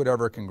grows to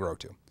whatever it can grow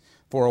to.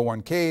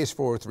 401ks,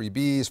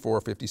 403bs,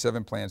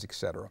 457 plans,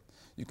 etc.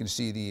 You can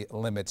see the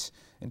limits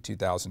in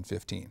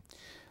 2015.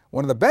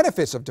 One of the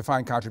benefits of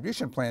defined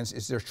contribution plans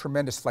is there's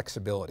tremendous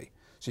flexibility.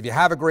 So if you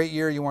have a great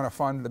year, you want to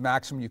fund the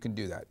maximum, you can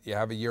do that. You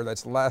have a year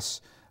that's less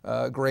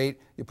great,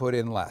 you put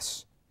in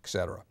less,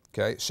 etc.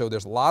 Okay, so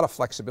there's a lot of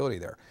flexibility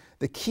there.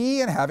 The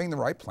key in having the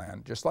right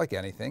plan, just like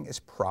anything, is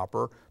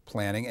proper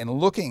planning and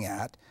looking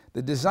at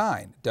the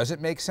design. Does it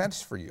make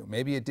sense for you?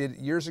 Maybe it did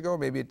years ago,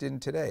 maybe it didn't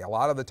today. A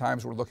lot of the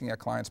times we're looking at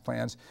clients'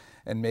 plans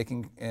and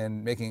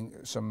making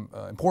some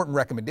important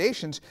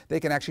recommendations. They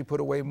can actually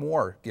put away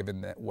more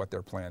given what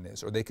their plan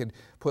is, or they could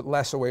put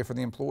less away for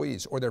the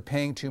employees, or they're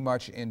paying too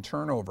much in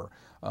turnover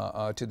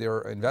to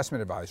their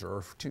investment advisor,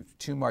 or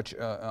too much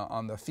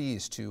on the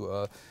fees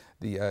to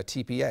the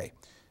TPA.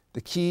 The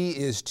key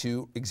is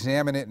to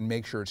examine it and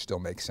make sure it still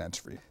makes sense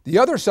for you. The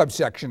other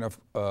subsection of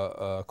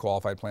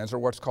qualified plans are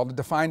what's called a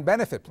defined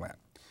benefit plan.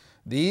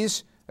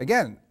 These,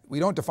 again, we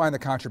don't define the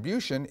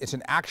contribution. It's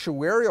an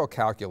actuarial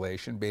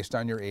calculation based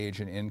on your age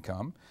and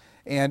income,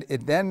 and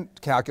it then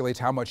calculates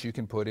how much you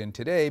can put in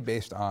today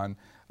based on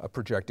a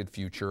projected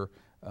future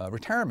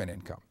retirement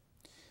income.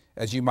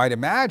 As you might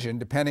imagine,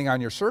 depending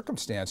on your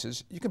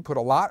circumstances, you can put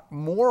a lot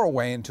more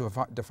away into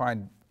a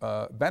defined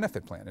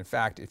benefit plan. In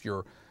fact, if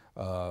you're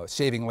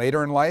saving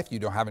later in life, you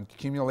haven't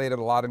accumulated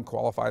a lot in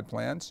qualified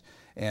plans,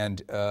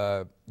 and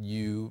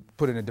you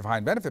put in a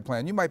defined benefit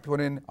plan, you might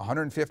put in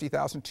 $150,000,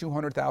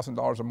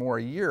 $200,000 or more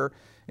a year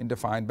in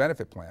defined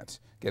benefit plans,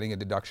 getting a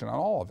deduction on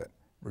all of it,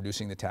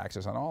 reducing the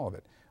taxes on all of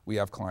it. We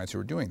have clients who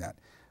are doing that.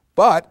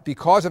 But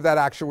because of that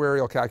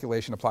actuarial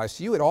calculation applies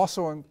to you, it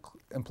also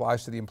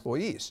applies to the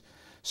employees.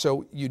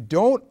 So you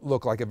don't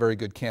look like a very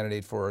good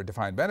candidate for a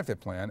defined benefit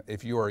plan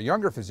if you are a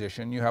younger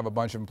physician, you have a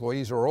bunch of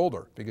employees who are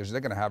older, because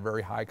they're going to have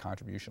very high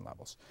contribution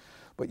levels.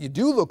 But you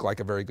do look like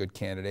a very good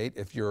candidate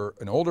if you're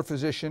an older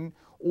physician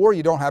or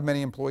you don't have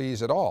many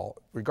employees at all,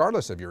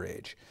 regardless of your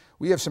age.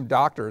 We have some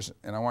doctors,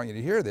 and I want you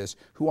to hear this,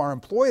 who are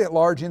employed at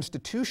large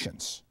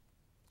institutions.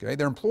 Okay,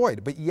 they're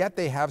employed, but yet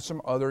they have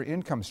some other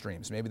income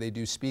streams. Maybe they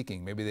do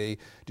speaking, maybe they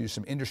do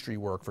some industry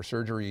work for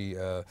surgery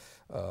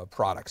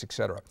products,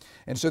 etc.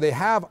 And so they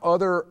have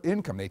other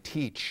income, they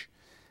teach.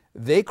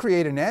 They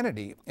create an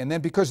entity, and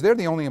then because they're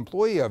the only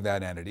employee of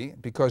that entity,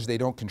 because they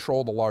don't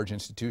control the large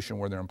institution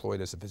where they're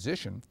employed as a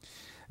physician,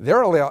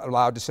 they're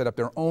allowed to set up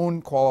their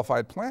own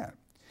qualified plan.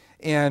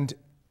 And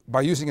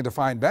by using a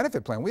defined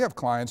benefit plan, we have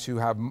clients who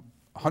have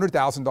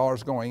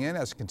 $100,000 going in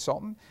as a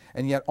consultant,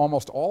 and yet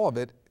almost all of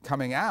it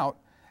coming out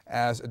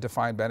as a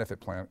defined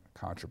benefit plan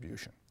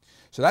contribution.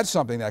 So that's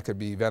something that could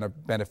be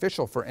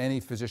beneficial for any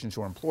physicians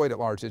who are employed at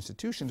large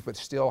institutions but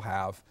still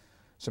have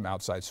some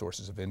outside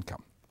sources of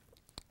income.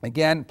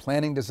 Again,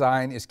 planning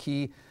design is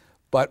key,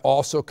 but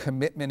also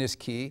commitment is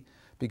key,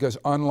 because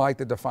unlike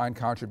the defined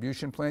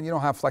contribution plan, you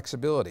don't have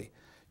flexibility.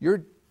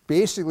 You're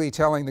basically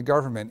telling the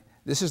government,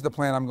 this is the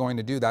plan I'm going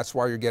to do. That's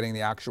why you're getting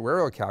the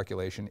actuarial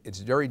calculation. It's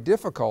very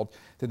difficult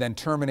to then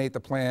terminate the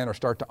plan or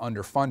start to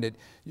underfund it.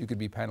 You could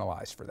be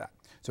penalized for that.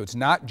 So it's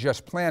not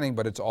just planning,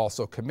 but it's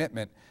also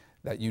commitment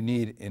that you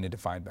need in a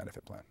defined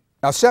benefit plan.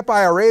 Now, SEP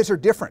IRAs are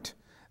different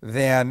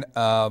than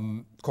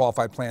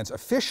qualified plans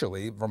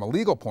officially from a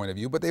legal point of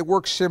view, but they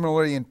work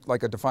similarly in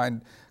like a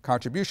defined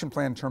contribution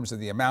plan in terms of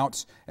the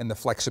amounts and the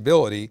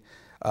flexibility.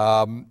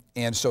 And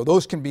so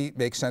those can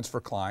make sense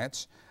for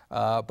clients.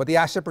 But the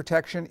asset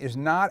protection is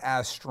not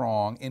as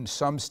strong in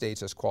some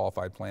states as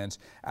qualified plans.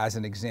 As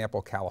an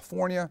example,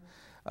 California,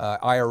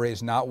 IRA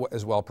is not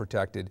as well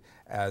protected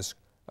as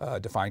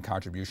defined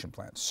contribution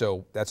plans.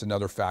 So that's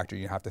another factor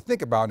you have to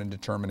think about in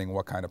determining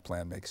what kind of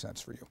plan makes sense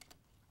for you.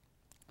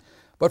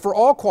 But for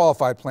all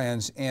qualified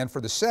plans and for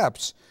the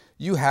SEPs,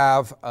 you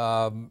have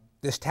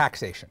this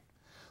taxation,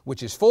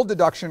 which is full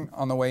deduction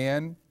on the way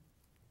in,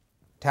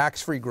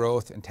 tax-free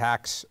growth, and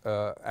tax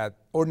at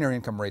ordinary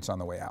income rates on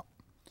the way out.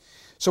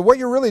 So what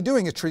you're really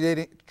doing is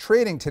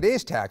trading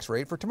today's tax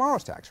rate for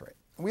tomorrow's tax rate.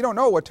 We don't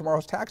know what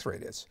tomorrow's tax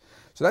rate is.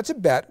 So that's a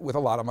bet with a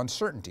lot of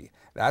uncertainty.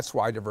 That's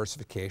why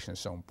diversification is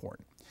so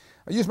important.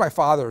 I use my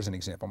father as an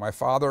example. My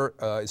father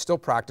is still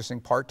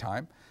practicing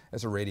part-time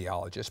as a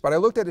radiologist, but I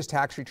looked at his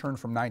tax return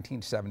from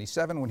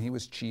 1977 when he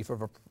was chief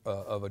of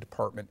a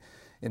department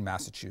in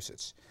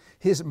Massachusetts.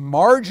 His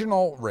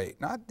marginal rate,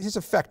 not his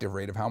effective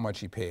rate of how much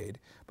he paid,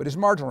 but his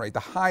marginal rate, the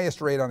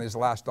highest rate on his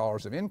last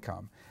dollars of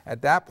income,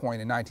 at that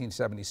point in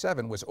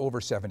 1977 was over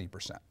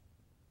 70%.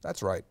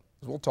 That's right,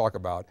 as we'll talk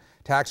about,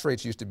 tax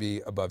rates used to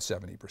be above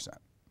 70%.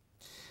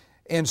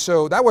 And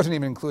so that wasn't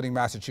even including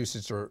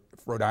Massachusetts or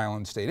Rhode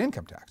Island state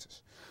income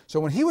taxes. So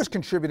when he was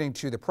contributing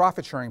to the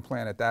profit sharing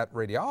plan at that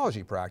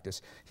radiology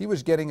practice, he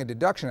was getting a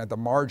deduction at the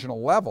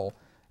marginal level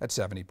at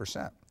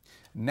 70%.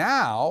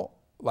 Now,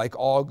 like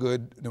all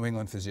good New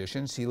England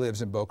physicians, he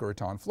lives in Boca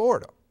Raton,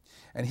 Florida.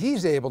 And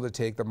he's able to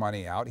take the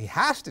money out. He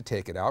has to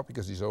take it out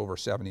because he's over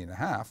 70 and a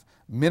half,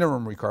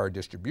 minimum required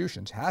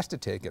distributions, has to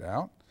take it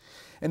out.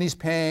 And he's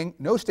paying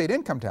no state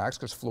income tax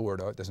because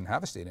Florida doesn't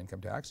have a state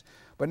income tax.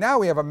 But now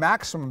we have a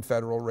maximum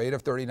federal rate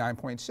of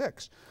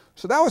 39.6.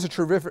 So that was a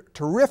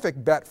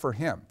terrific bet for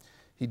him.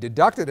 He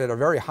deducted at a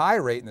very high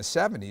rate in the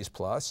 70s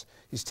plus.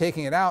 He's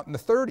taking it out in the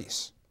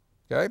 30s.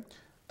 Okay?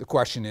 The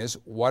question is,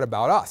 what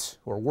about us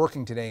who are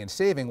working today and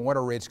saving? What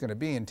are rates going to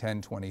be in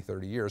 10, 20,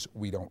 30 years?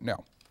 We don't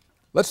know.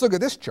 Let's look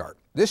at this chart.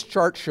 This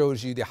chart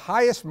shows you the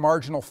highest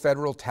marginal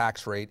federal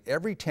tax rate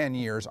every 10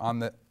 years on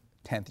the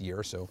 10th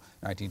year, so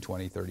 19,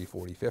 20, 30,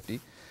 40, 50.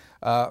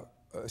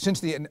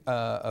 Since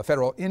the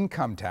federal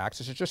income tax,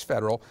 this is just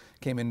federal,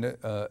 came into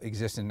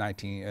existence in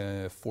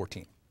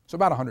 1914, so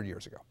about 100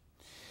 years ago.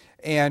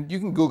 And you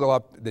can Google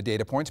up the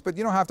data points, but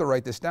you don't have to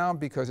write this down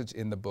because it's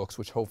in the books,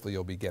 which hopefully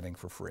you'll be getting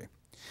for free.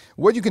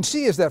 What you can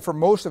see is that for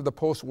most of the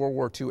post-World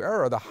War II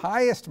era, the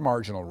highest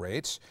marginal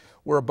rates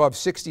were above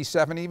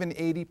 67, even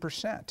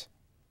 80%.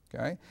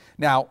 Okay?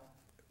 Now,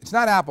 it's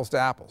not apples to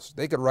apples.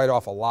 They could write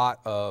off a lot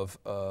of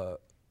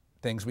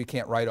things we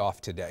can't write off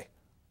today.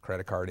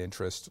 Credit card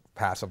interest,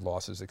 passive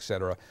losses, et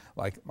cetera,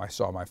 like I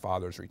saw my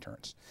father's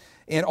returns.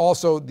 And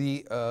also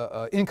the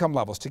income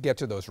levels to get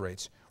to those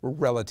rates were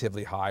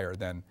relatively higher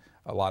than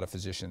a lot of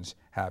physicians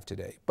have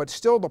today. But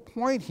still the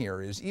point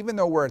here is, even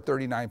though we're at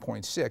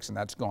 39.6, and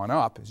that's gone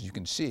up, as you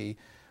can see,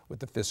 with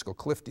the fiscal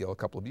cliff deal a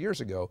couple of years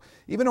ago,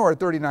 even though we're at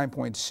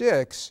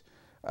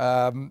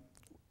 39.6,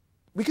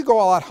 we could go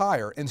a lot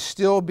higher and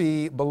still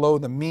be below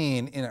the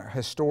mean in a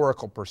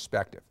historical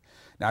perspective.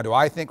 Now, do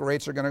I think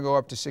rates are going to go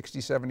up to 60,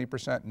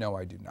 70%? No,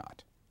 I do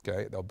not.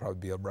 Okay, there'll probably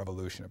be a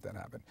revolution if that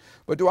happened.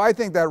 But do I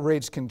think that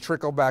rates can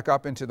trickle back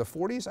up into the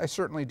 40s? I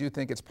certainly do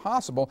think it's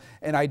possible,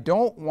 and I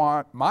don't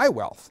want my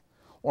wealth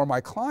or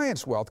my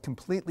clients' wealth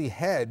completely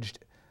hedged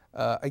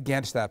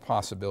against that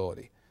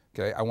possibility.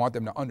 Okay, I want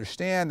them to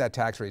understand that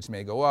tax rates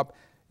may go up,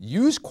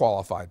 use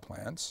qualified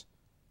plans,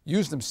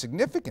 use them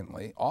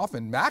significantly,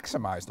 often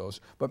maximize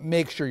those, but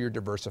make sure you're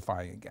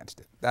diversifying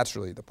against it. That's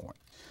really the point.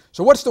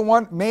 So what's the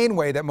one main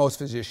way that most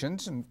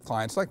physicians and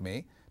clients like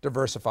me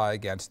diversify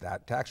against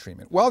that tax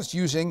treatment? Well, it's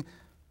using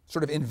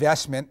sort of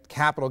investment,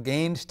 capital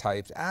gains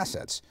types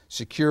assets,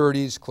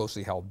 securities,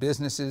 closely held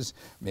businesses,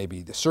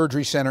 maybe the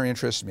surgery center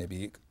interests,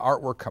 maybe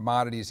artwork,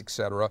 commodities, et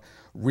cetera,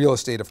 real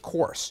estate, of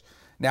course.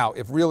 Now,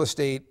 if real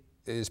estate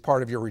is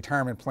part of your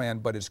retirement plan,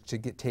 but is to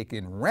take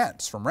in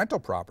rents from rental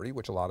property,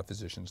 which a lot of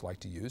physicians like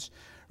to use,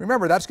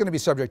 remember that's going to be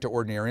subject to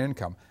ordinary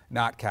income,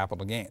 not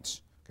capital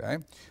gains.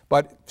 Okay?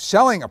 But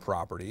selling a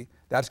property,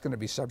 that's going to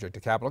be subject to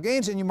capital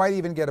gains, and you might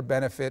even get a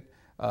benefit.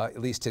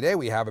 At least today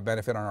we have a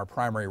benefit on our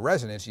primary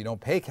residence. You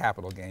don't pay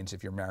capital gains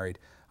if you're married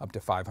up to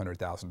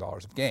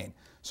 $500,000 of gain.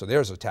 So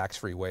there's a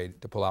tax-free way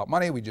to pull out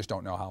money. We just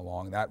don't know how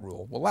long that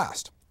rule will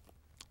last.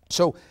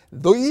 So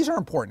these are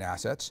important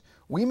assets.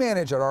 We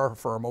manage at our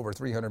firm over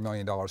 $300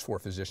 million for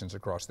physicians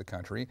across the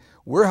country.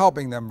 We're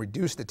helping them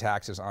reduce the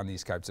taxes on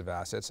these types of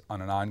assets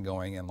on an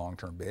ongoing and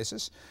long-term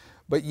basis.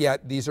 But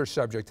yet these are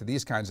subject to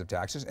these kinds of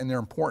taxes, and they're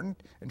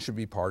important and should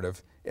be part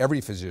of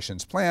every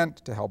physician's plan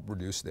to help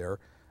reduce their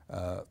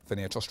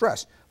financial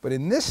stress. But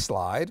in this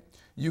slide,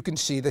 you can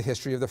see the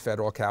history of the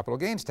federal capital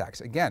gains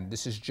tax. Again,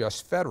 this is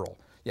just federal.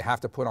 You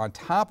have to put on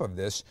top of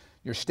this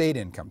your state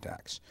income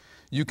tax.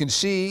 You can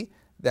see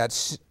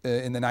that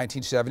in the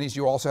 1970s,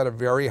 you also had a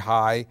very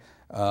high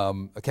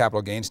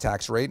capital gains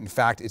tax rate. In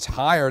fact, it's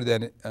higher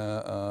than,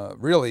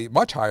 really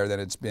much higher than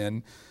it's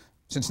been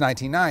since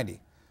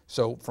 1990.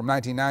 So from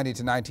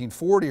 1990 to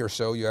 1940 or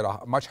so, you had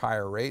a much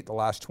higher rate. The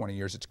last 20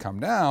 years, it's come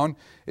down.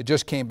 It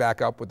just came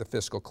back up with the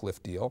fiscal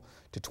cliff deal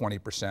to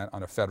 20%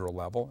 on a federal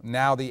level.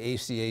 Now the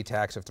ACA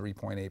tax of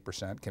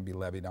 3.8% can be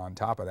levied on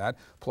top of that,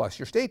 plus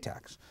your state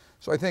tax.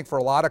 So I think for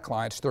a lot of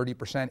clients,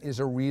 30% is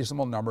a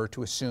reasonable number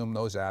to assume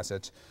those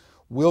assets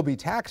will be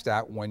taxed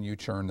at when you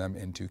turn them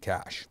into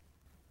cash.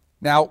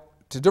 Now,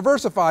 to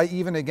diversify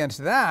even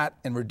against that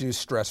and reduce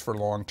stress for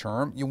long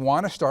term, you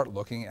want to start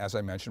looking, as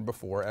I mentioned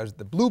before, as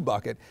the blue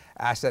bucket,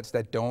 assets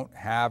that don't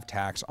have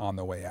tax on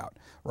the way out.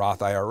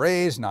 Roth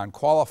IRAs,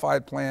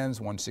 non-qualified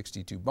plans,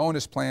 162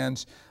 bonus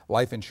plans,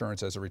 life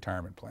insurance as a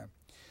retirement plan.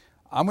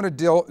 I'm going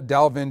to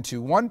delve into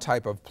one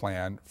type of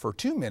plan for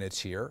 2 minutes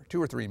here,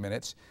 2 or 3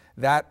 minutes,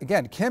 that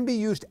again can be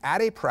used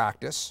at a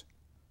practice,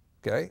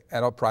 okay,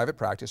 at a private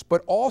practice,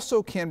 but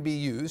also can be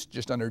used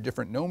just under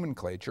different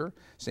nomenclature,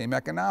 same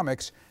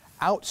economics,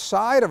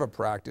 outside of a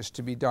practice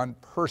to be done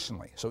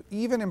personally. So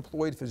even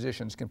employed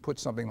physicians can put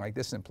something like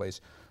this in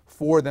place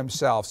for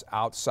themselves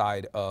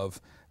outside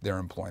of their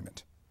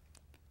employment.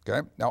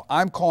 Okay? Now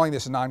I'm calling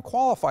this a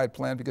non-qualified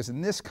plan because in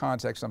this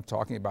context I'm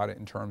talking about it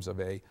in terms of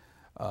a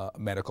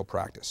medical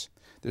practice.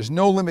 There's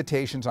no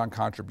limitations on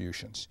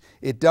contributions.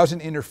 It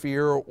doesn't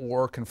interfere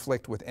or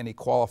conflict with any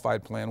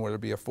qualified plan, whether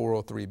it be a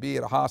 403B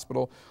at a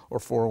hospital or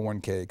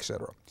 401K, et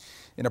cetera.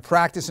 In a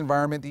practice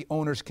environment, the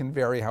owners can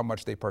vary how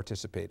much they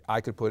participate.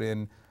 I could put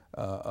in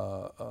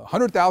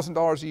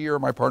 $100,000 a year,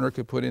 my partner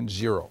could put in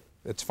 $0.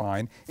 It's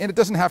fine. And it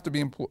doesn't have to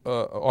be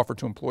offered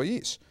to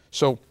employees.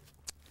 So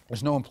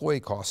there's no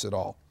employee costs at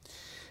all.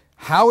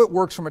 How it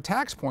works from a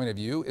tax point of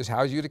view is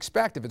how you'd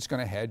expect if it's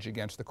going to hedge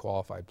against the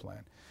qualified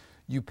plan.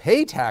 You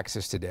pay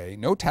taxes today,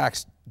 no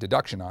tax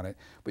deduction on it,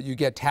 but you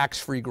get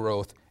tax-free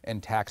growth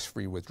and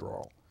tax-free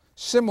withdrawal.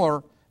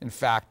 Similar, in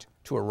fact,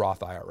 to a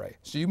Roth IRA.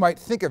 So you might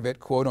think of it,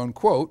 quote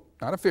unquote,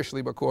 not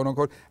officially, but quote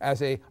unquote,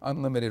 as a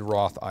unlimited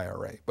Roth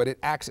IRA. But it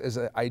acts as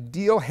an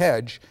ideal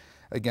hedge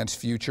against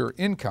future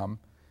income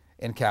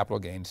and capital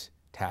gains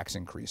tax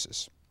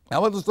increases. Now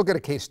let's look at a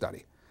case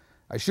study.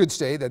 I should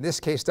say that this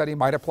case study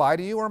might apply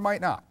to you or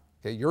might not.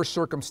 Okay, your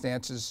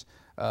circumstances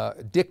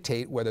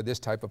dictate whether this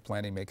type of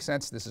planning makes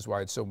sense. This is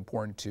why it's so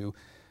important to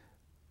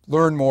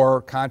learn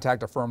more,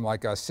 contact a firm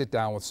like us, sit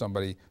down with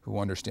somebody who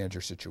understands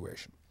your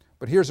situation.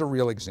 But here's a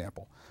real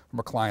example from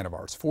a client of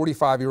ours,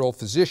 45-year-old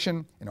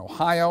physician in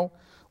Ohio.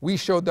 We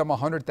showed them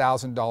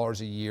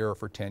 $100,000 a year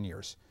for 10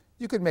 years.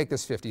 You could make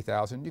this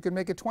 $50,000, you could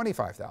make it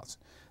 $25,000.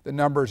 The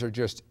numbers are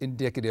just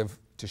indicative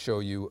to show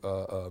you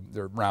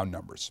they're round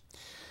numbers.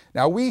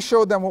 Now we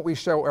showed them what we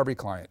show every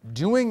client,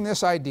 doing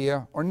this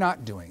idea or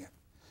not doing it.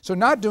 So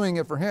not doing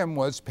it for him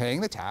was paying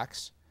the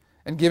tax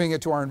and giving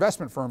it to our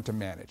investment firm to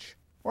manage,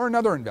 or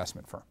another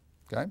investment firm,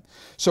 okay?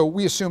 So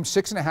we assume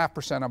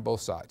 6.5% on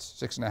both sides.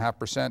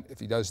 6.5% if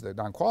he does the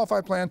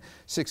non-qualified plan,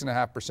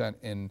 6.5%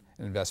 in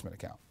an investment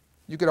account.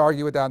 You could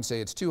argue with that and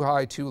say it's too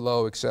high, too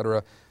low, et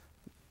cetera.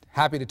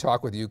 Happy to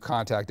talk with you,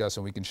 contact us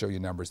and we can show you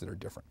numbers that are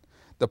different.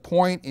 The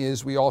point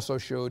is we also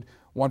showed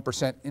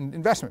 1% in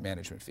investment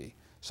management fee.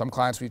 Some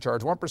clients we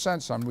charge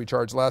 1%, some we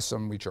charge less,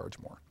 some we charge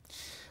more.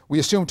 We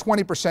assume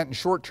 20% in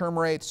short-term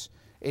rates,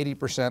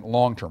 80%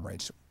 long-term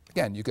rates.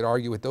 Again, you could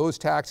argue with those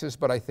taxes,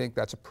 but I think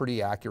that's a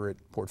pretty accurate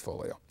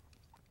portfolio.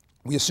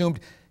 We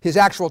assumed his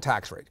actual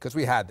tax rate, because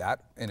we had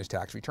that in his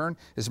tax return.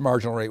 His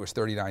marginal rate was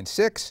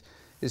 39.6,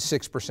 his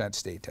 6%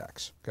 state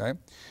tax, okay?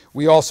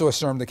 We also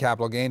assumed the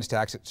capital gains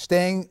tax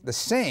staying the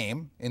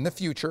same in the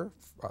future,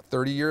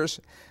 30 years,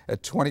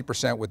 at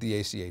 20% with the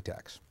ACA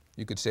tax.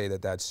 You could say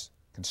that that's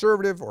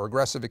conservative or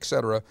aggressive, et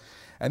cetera.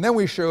 And then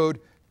we showed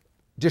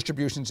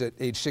distributions at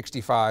age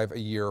 65 a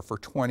year for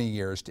 20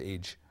 years to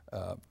age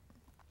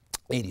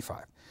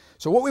 85.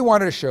 So what we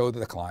wanted to show to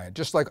the client,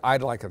 just like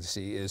I'd like to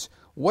see, is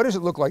what does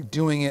it look like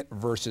doing it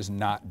versus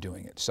not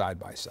doing it side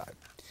by side?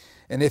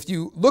 And if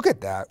you look at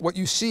that, what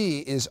you see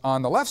is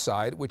on the left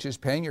side, which is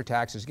paying your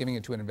taxes, giving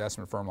it to an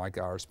investment firm like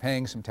ours,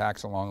 paying some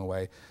tax along the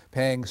way,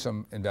 paying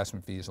some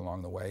investment fees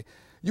along the way,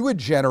 you would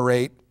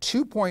generate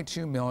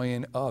 $2.2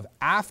 million of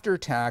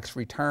after-tax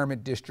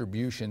retirement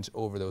distributions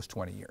over those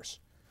 20 years.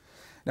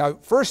 Now,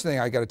 first thing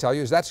I got to tell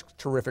you is that's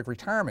terrific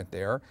retirement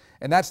there,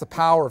 and that's the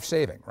power of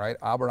saving, right?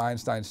 Albert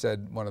Einstein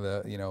said one of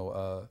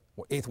the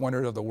eighth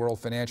wonder of the world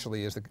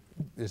financially is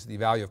the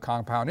value of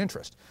compound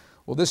interest.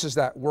 Well, this is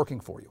that working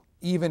for you,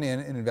 even in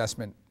an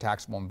investment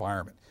taxable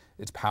environment.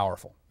 It's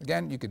powerful.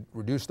 Again, you could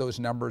reduce those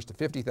numbers to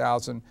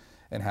 50,000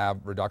 and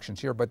have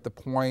reductions here, but the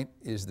point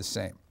is the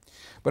same.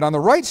 But on the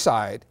right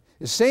side,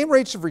 the same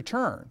rates of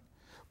return,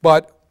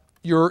 but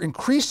you're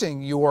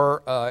increasing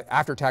your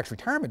after-tax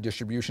retirement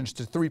distributions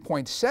to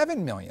 $3.7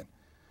 million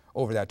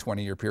over that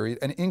 20-year period,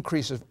 an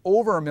increase of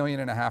over $1.5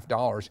 million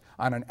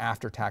on an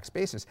after-tax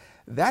basis.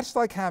 That's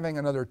like having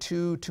another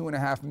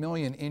 $2.5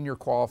 million in your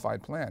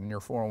qualified plan, in your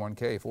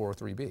 401k,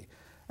 403b.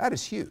 That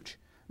is huge.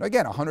 Now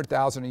again,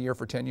 $100,000 a year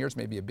for 10 years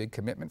may be a big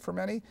commitment for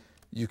many.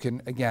 You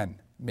can, again,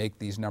 make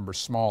these numbers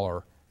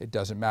smaller. It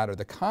doesn't matter.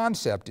 The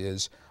concept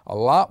is a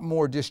lot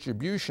more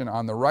distribution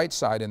on the right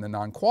side in the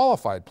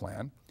non-qualified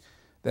plan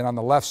than on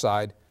the left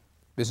side,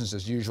 business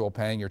as usual,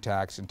 paying your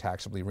tax and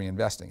taxably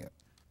reinvesting it.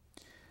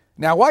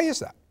 Now, why is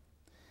that?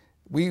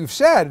 We've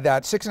said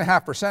that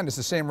 6.5% is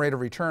the same rate of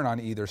return on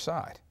either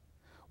side.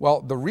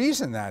 Well, the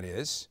reason that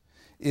is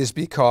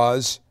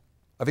because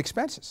of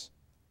expenses.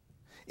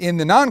 In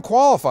the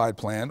non-qualified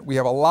plan, we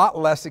have a lot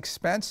less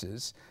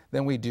expenses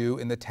than we do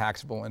in the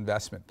taxable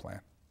investment plan.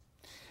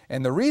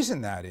 And the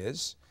reason that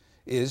is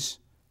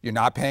you're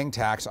not paying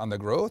tax on the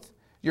growth,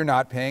 you're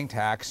not paying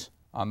tax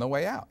on the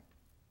way out.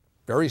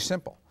 Very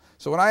simple.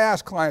 So when I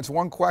ask clients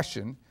one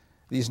question,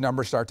 these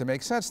numbers start to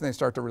make sense and they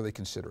start to really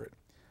consider it.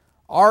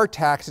 Are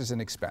taxes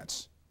an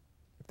expense?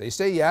 If they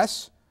say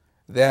yes,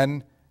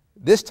 then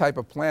this type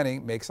of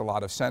planning makes a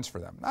lot of sense for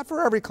them. Not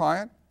for every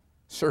client,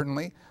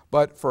 certainly,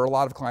 but for a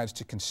lot of clients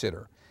to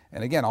consider.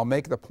 And again, I'll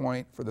make the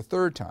point for the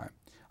third time.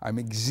 I'm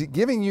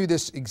giving you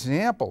this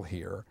example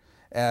here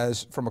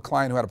as from a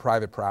client who had a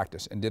private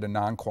practice and did a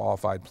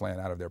non-qualified plan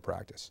out of their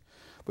practice.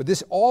 But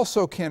this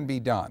also can be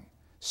done.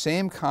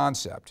 Same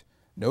concept.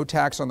 No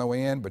tax on the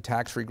way in, but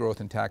tax-free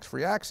growth and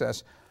tax-free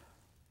access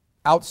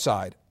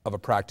outside of a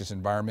practice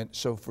environment.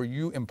 So for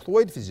you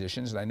employed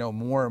physicians, and I know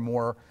more and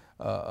more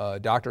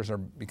doctors are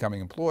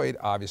becoming employed,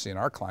 obviously in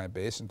our client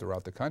base and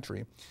throughout the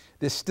country,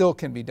 this still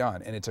can be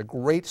done. And it's a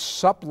great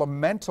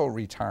supplemental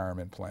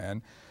retirement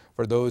plan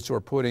for those who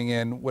are putting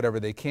in whatever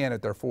they can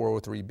at their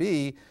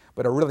 403b,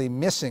 but are really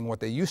missing what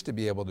they used to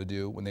be able to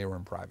do when they were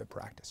in private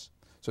practice.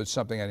 So it's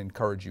something I'd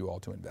encourage you all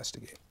to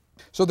investigate.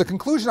 So the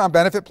conclusion on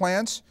benefit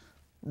plans: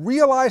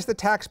 realize the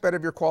tax benefit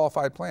of your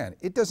qualified plan.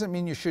 It doesn't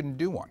mean you shouldn't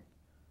do one.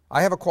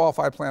 I have a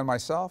qualified plan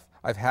myself.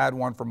 I've had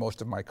one for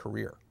most of my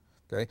career,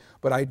 okay?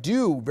 But I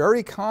do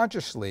very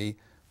consciously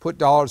put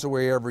dollars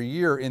away every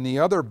year in the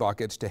other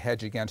buckets to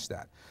hedge against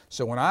that.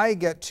 So when I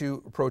get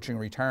to approaching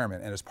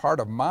retirement, and as part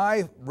of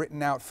my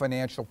written out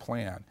financial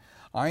plan,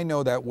 I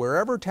know that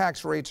wherever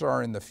tax rates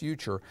are in the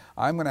future,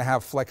 I'm going to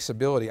have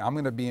flexibility. I'm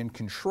going to be in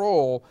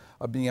control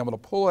of being able to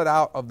pull it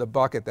out of the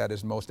bucket that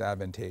is most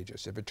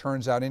advantageous. If it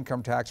turns out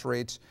income tax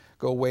rates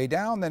go way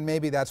down, then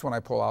maybe that's when I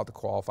pull out the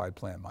qualified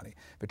plan money.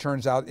 If it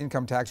turns out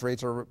income tax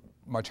rates are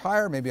much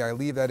higher, maybe I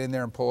leave that in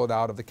there and pull it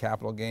out of the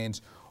capital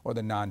gains or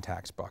the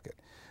non-tax bucket.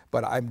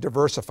 But I'm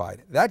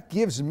diversified. That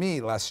gives me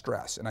less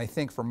stress. And I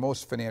think for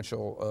most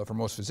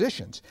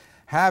physicians,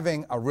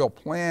 having a real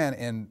plan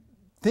and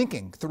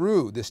thinking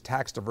through this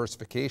tax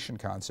diversification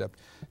concept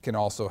can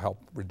also help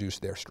reduce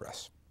their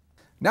stress.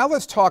 Now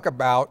let's talk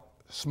about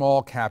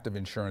small captive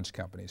insurance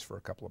companies for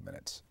a couple of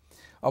minutes.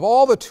 Of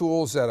all the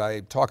tools that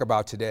I talk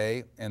about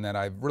today and that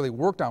I've really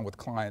worked on with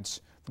clients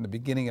from the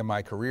beginning of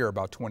my career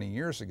about 20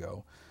 years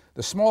ago,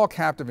 the small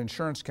captive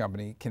insurance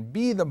company can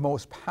be the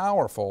most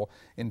powerful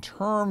in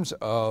terms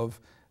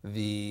of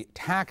the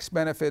tax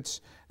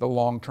benefits, the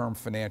long-term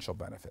financial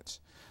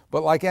benefits.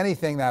 But like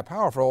anything that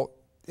powerful,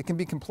 it can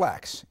be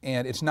complex,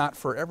 and it's not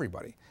for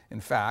everybody. In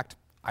fact,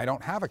 I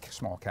don't have a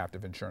small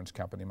captive insurance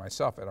company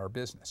myself at our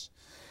business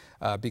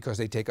because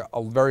they take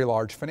a very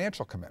large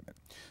financial commitment.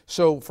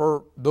 So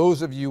for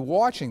those of you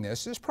watching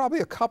this, there's probably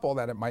a couple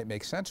that it might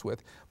make sense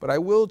with, but I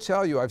will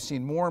tell you I've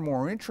seen more and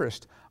more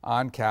interest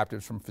on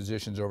captives from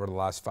physicians over the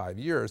last 5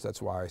 years.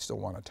 That's why I still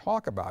want to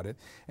talk about it.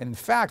 And in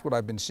fact, what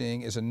I've been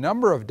seeing is a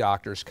number of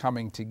doctors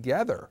coming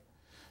together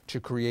to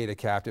create a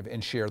captive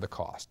and share the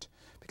cost.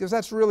 Because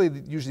that's really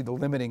usually the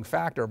limiting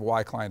factor of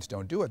why clients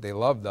don't do it. They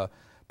love the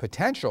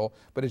potential,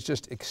 but it's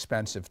just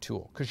expensive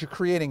tool because you're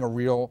creating a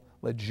real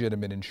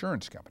legitimate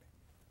insurance company.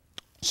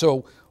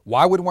 So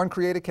why would one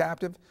create a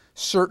captive?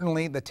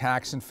 Certainly the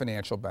tax and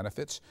financial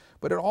benefits,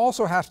 but it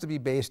also has to be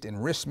based in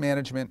risk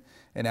management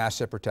and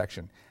asset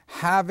protection.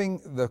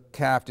 Having the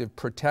captive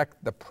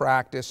protect the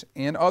practice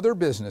and other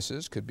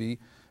businesses, could be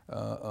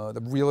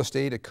the real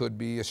estate, it could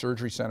be a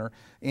surgery center,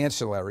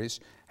 ancillaries,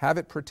 have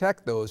it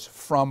protect those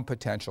from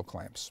potential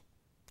claims.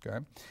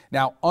 Okay?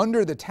 Now,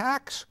 under the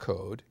tax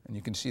code, and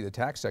you can see the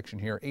tax section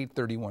here,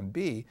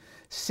 831B,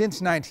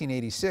 since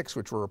 1986,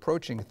 which we're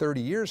approaching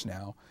 30 years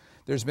now,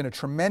 there's been a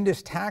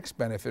tremendous tax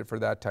benefit for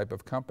that type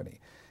of company.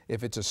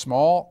 If it's a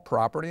small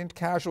property and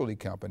casualty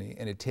company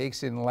and it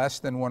takes in less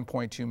than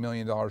 $1.2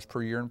 million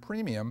per year in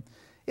premium,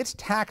 it's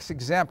tax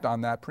exempt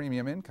on that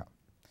premium income.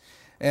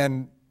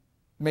 And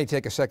may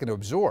take a second to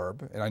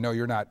absorb, and I know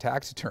you're not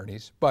tax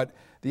attorneys, but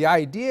the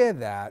idea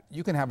that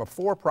you can have a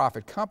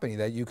for-profit company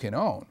that you can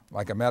own,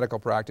 like a medical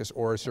practice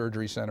or a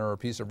surgery center or a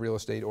piece of real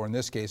estate, or in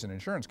this case, an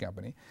insurance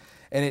company,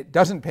 and it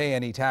doesn't pay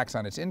any tax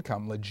on its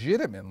income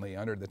legitimately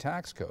under the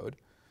tax code,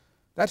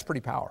 that's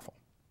pretty powerful.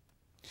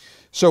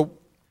 So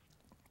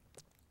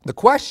the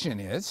question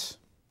is,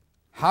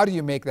 how do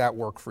you make that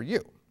work for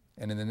you?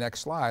 And in the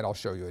next slide, I'll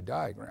show you a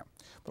diagram.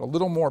 But a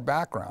little more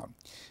background.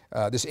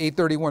 This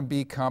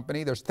 831B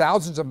company, there's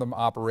thousands of them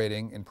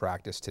operating in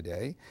practice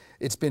today.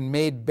 It's been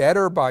made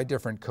better by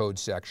different code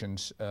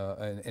sections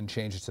and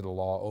changes to the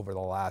law over the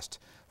last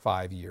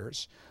 5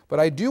 years. But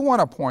I do want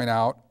to point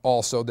out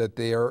also that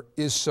there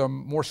is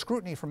some more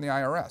scrutiny from the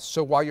IRS.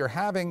 So while you're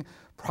having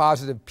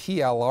positive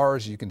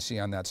PLRs, you can see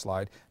on that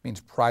slide,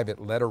 means private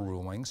letter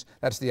rulings.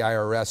 That's the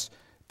IRS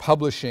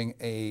publishing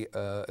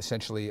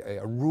essentially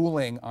a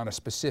ruling on a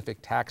specific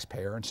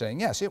taxpayer and saying,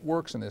 yes, it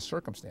works in this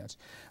circumstance.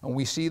 And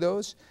we see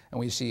those, and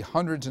we see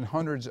hundreds and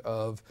hundreds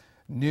of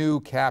new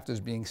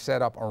captives being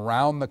set up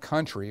around the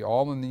country,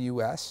 all in the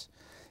US,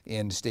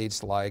 in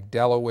states like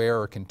Delaware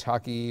or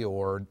Kentucky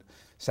or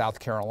South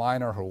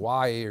Carolina or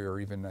Hawaii or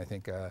even, I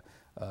think,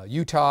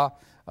 Utah.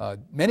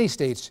 Many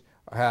states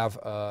have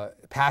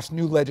passed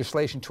new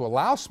legislation to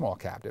allow small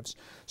captives.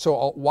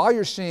 So while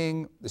you're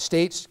seeing the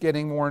states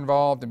getting more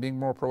involved and being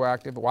more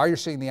proactive, while you're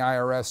seeing the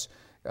IRS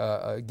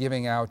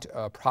giving out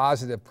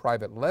positive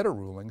private letter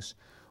rulings,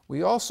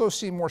 we also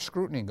see more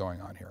scrutiny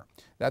going on here.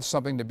 That's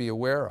something to be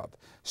aware of.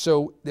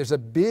 So there's a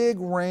big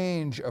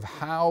range of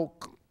how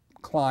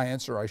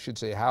clients, or I should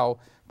say how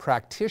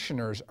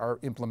practitioners, are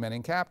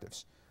implementing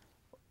captives.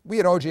 We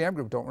at OJM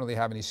Group don't really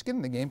have any skin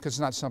in the game because it's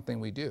not something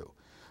we do.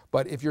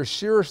 But if you're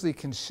seriously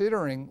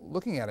considering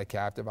looking at a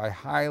captive, I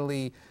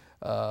highly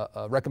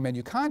recommend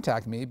you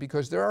contact me,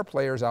 because there are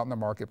players out in the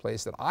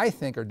marketplace that I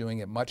think are doing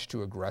it much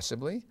too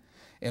aggressively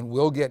and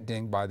will get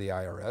dinged by the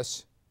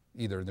IRS,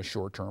 either in the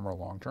short term or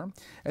long term.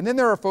 And then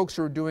there are folks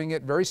who are doing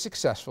it very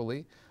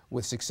successfully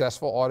with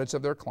successful audits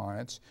of their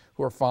clients,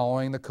 who are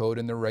following the code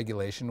and the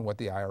regulation, what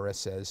the IRS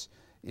says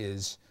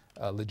is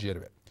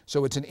legitimate.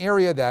 So it's an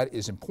area that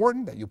is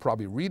important, that you'll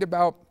probably read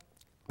about.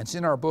 It's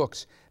in our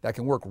books, that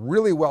can work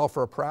really well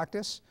for a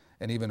practice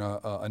and even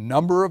a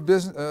number of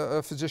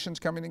physicians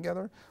coming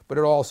together, but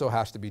it also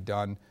has to be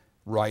done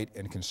right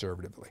and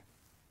conservatively.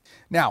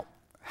 Now,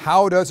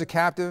 how does a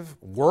captive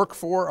work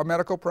for a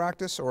medical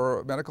practice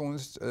or a medical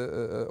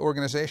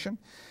organization?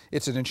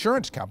 It's an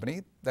insurance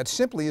company that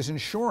simply is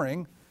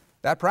insuring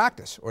that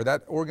practice or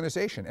that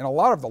organization. And a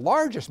lot of the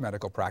largest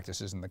medical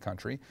practices in the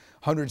country,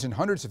 hundreds and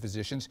hundreds of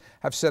physicians,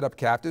 have set up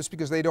captives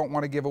because they don't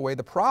want to give away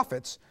the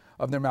profits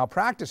of their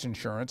malpractice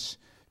insurance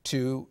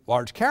to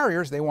large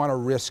carriers. They want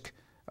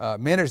to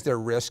manage their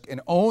risk and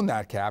own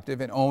that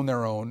captive and own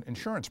their own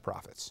insurance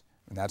profits.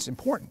 And that's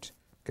important,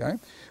 okay?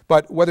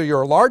 But whether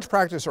you're a large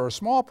practice or a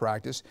small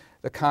practice,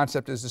 the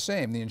concept is the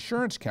same. The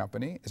insurance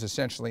company is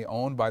essentially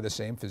owned by the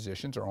same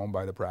physicians or owned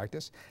by the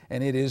practice,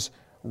 and it is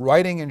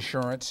writing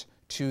insurance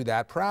to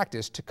that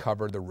practice to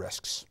cover the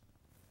risks.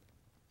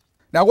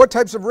 Now, what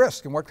types of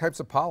risks and what types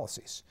of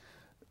policies?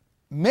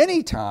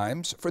 Many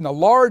times, for the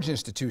large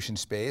institution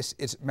space,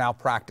 it's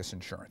malpractice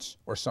insurance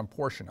or some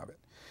portion of it.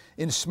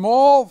 In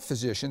small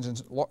physicians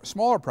and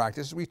smaller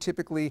practices, we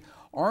typically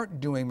aren't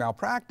doing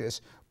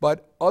malpractice,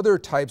 but other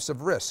types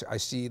of risks. I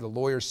see the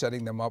lawyers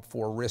setting them up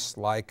for risks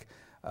like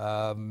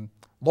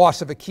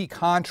loss of a key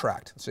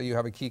contract. So you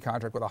have a key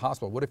contract with a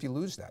hospital. What if you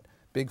lose that?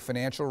 Big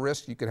financial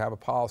risk, you could have a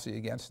policy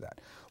against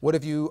that. What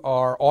if you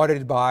are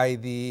audited by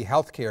the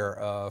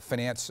healthcare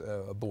finance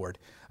board,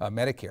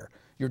 Medicare?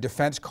 Your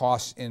defense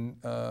costs in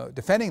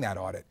defending that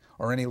audit,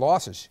 or any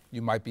losses,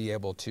 you might be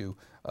able to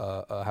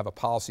have a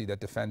policy that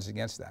defends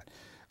against that.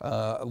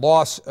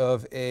 Loss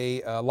of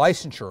a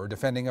licensure, or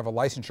defending of a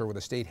licensure with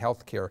a state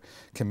healthcare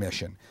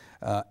commission.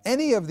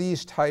 Any of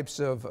these types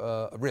of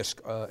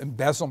risk,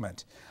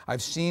 embezzlement.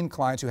 I've seen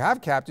clients who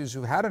have captives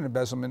who had an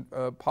embezzlement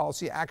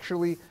policy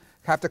actually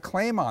have to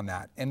claim on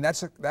that, and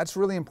that's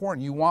really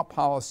important. You want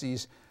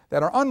policies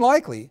that are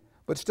unlikely,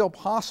 but still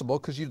possible,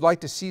 because you'd like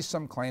to see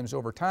some claims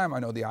over time. I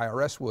know the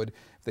IRS would,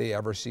 if they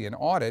ever see an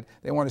audit,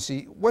 they want to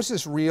see, was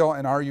this real,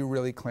 and are you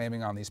really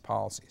claiming on these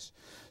policies?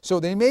 So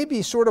they may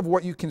be sort of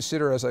what you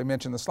consider, as I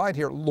mentioned in the slide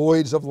here,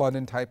 Lloyd's of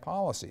London type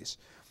policies.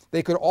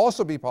 They could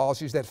also be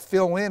policies that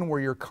fill in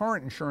where your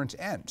current insurance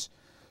ends.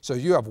 So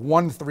you have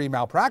 1-3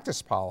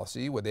 malpractice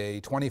policy with a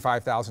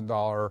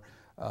 $25,000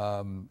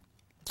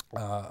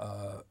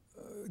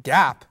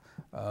 gap,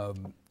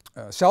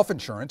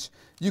 self-insurance.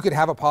 You could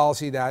have a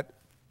policy that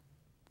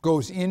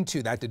goes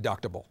into that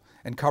deductible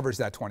and covers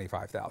that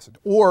 $25,000,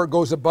 or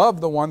goes above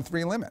the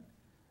 1-3 limit.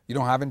 You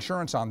don't have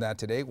insurance on that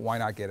today, why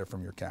not get it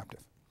from your captive?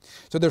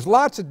 So there's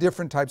lots of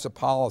different types of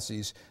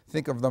policies.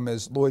 Think of them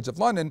as Lloyd's of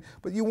London,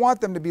 but you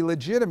want them to be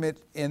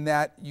legitimate in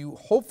that you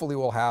hopefully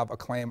will have a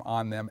claim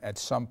on them at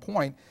some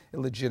point. It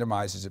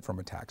legitimizes it from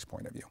a tax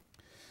point of view.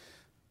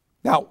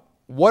 Now,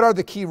 What are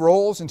the key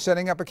roles in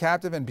setting up a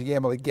captive and being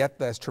able to get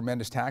those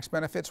tremendous tax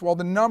benefits? Well,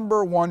 the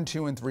number 1,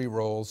 2, and 3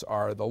 roles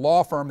are the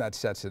law firm that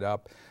sets it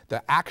up,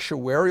 the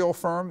actuarial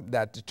firm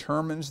that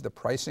determines the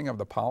pricing of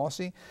the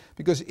policy,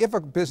 because if a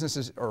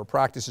business or a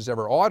practice is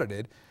ever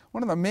audited,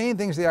 one of the main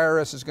things the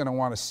IRS is going to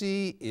want to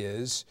see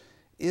is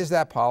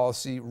that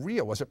policy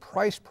real? Was it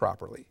priced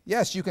properly?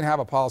 Yes, you can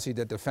have a policy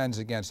that defends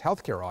against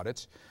healthcare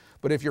audits,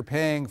 but if you're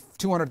paying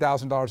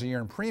 $200,000 a year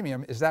in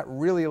premium, is that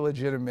really a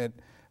legitimate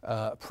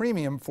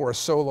premium for a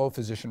solo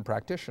physician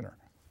practitioner?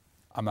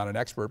 I'm not an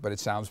expert, but it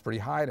sounds pretty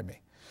high to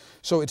me.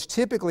 So it's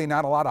typically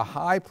not a lot of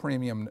high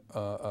premium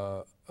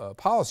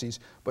policies,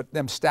 but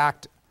them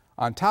stacked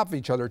on top of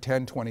each other,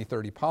 10, 20,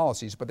 30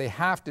 policies, but they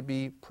have to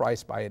be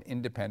priced by an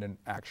independent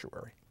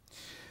actuary.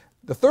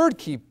 The third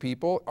key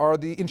people are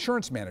the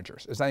insurance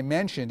managers. As I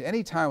mentioned,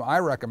 anytime I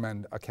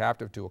recommend a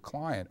captive to a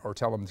client or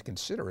tell them to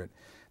consider it,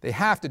 they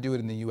have to do it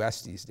in the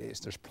US these days.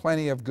 There's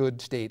plenty of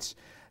good states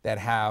that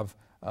have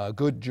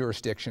good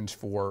jurisdictions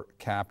for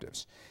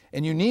captives.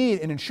 And you need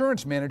an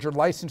insurance manager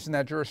licensed in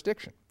that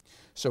jurisdiction.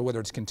 So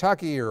whether it's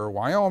Kentucky or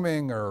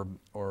Wyoming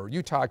or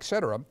Utah, et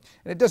cetera, and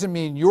it doesn't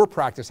mean your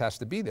practice has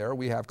to be there.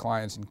 We have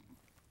clients in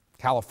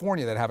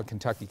California that have a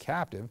Kentucky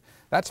captive.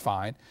 That's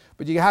fine.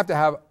 But you have to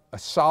have a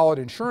solid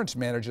insurance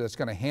manager that's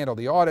going to handle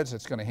the audits,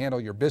 that's going to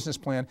handle your business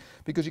plan,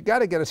 because you got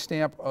to get a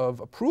stamp of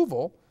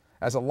approval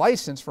as a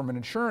license from an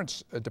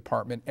insurance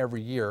department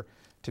every year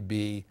to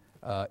be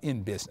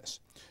in business.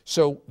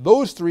 So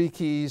those 3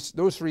 keys,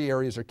 those 3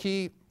 areas are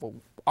key. Well,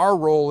 our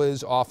role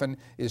often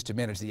is to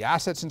manage the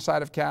assets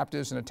inside of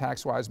captives in a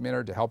tax-wise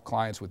manner, to help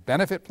clients with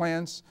benefit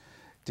plans,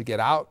 to get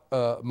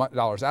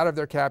dollars out of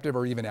their captive,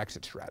 or even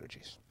exit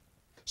strategies.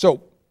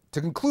 So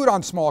to conclude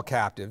on small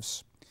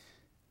captives,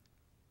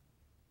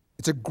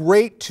 it's a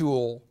great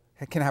tool.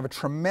 It can have a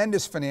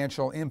tremendous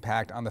financial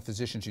impact on the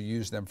physicians who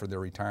use them for their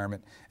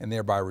retirement and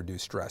thereby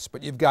reduce stress.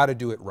 But you've got to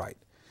do it right.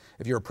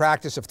 If you're a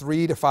practice of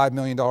 $3 to $5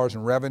 million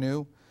in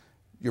revenue,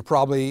 you're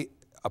probably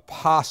a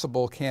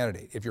possible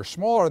candidate. If you're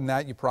smaller than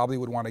that, you probably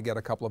would want to get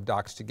a couple of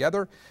docs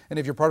together. And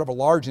if you're part of a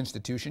large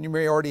institution, you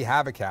may already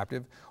have a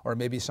captive, or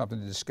maybe something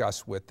to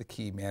discuss with the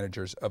key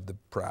managers of the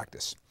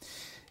practice.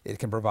 It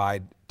can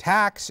provide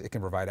tax, it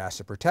can provide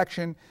asset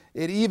protection,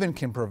 it even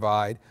can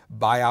provide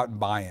buyout and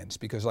buy-ins,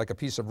 because like a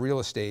piece of real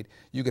estate,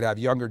 you could have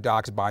younger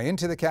docs buy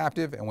into the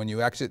captive, and when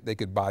you exit, they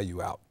could buy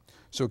you out.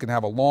 So it can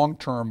have a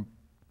long-term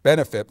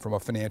benefit from a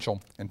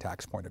financial and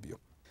tax point of view.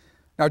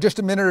 Now, just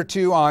a minute or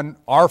two on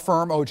our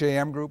firm,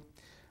 OJM Group.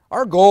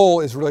 Our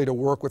goal is really to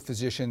work with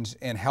physicians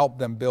and help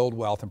them build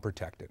wealth and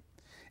protect it,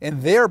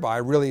 and thereby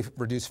really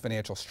reduce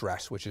financial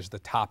stress, which is the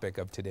topic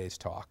of today's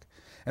talk.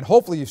 And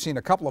hopefully you've seen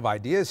a couple of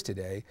ideas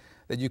today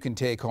that you can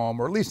take home,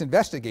 or at least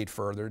investigate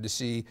further to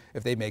see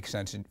if they make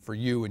sense for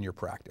you and your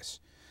practice.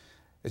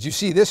 As you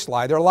see this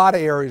slide, there are a lot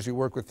of areas we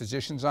work with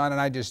physicians on,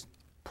 and I just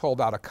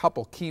pulled out a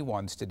couple key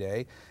ones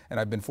today, and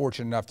I've been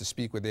fortunate enough to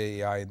speak with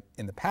AEI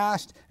in the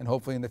past and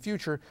hopefully in the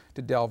future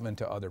to delve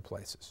into other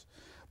places.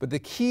 But the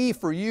key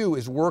for you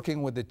is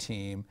working with a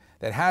team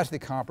that has the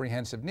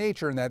comprehensive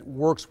nature and that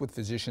works with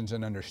physicians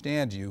and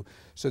understands you,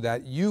 so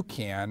that you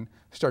can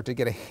start to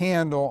get a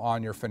handle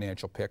on your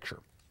financial picture.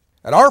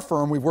 At our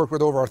firm, we've worked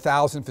with over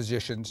 1,000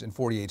 physicians in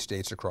 48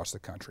 states across the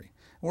country.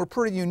 And we're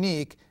pretty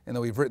unique in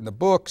that we've written the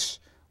books,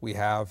 we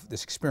have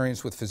this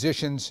experience with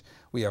physicians,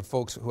 we have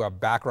folks who have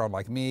background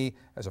like me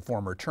as a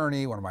former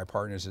attorney, one of my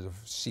partners is a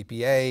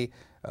CPA,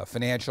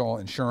 financial,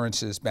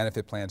 insurances,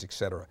 benefit plans, et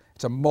cetera.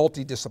 It's a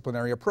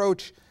multidisciplinary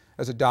approach.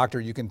 As a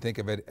doctor, you can think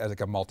of it as like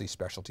a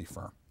multi-specialty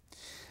firm.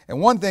 And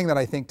one thing that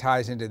I think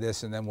ties into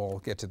this, and then we'll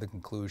get to the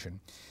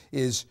conclusion,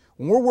 is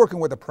when we're working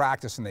with a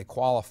practice and they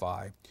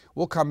qualify,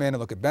 we'll come in and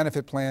look at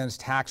benefit plans,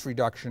 tax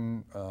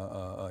reduction,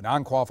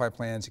 non-qualified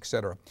plans, et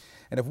cetera.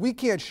 And if we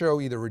can't show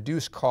either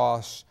reduced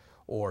costs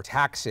or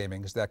tax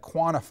savings that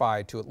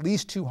quantify to at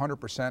least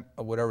 200%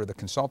 of whatever the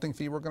consulting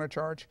fee we're going to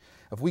charge,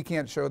 if we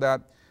can't show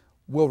that,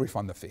 we'll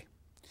refund the fee.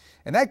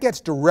 And that gets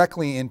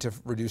directly into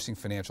reducing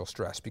financial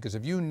stress, because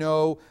if you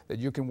know that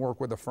you can work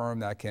with a firm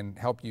that can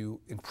help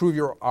you improve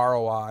your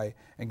ROI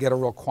and get a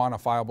real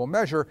quantifiable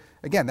measure,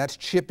 again, that's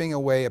chipping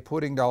away at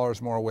putting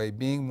dollars more away,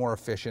 being more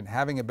efficient,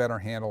 having a better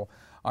handle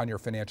on your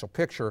financial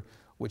picture,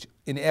 which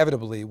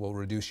inevitably will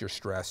reduce your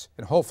stress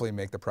and hopefully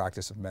make the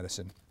practice of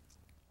medicine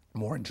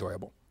more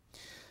enjoyable.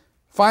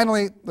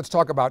 Finally, let's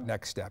talk about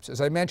next steps.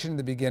 As I mentioned in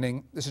the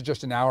beginning, this is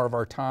just an hour of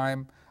our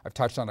time. I've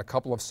touched on a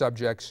couple of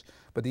subjects,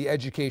 but the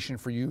education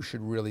for you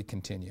should really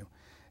continue.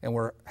 And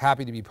we're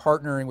happy to be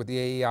partnering with the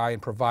AEI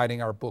and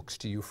providing our books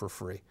to you for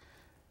free.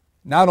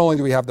 Not only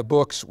do we have the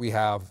books, we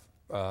have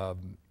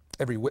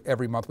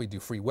every month we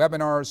do free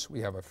webinars, we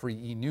have a free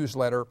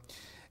e-newsletter,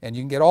 and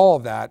you can get all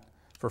of that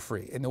for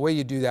free. And the way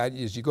you do that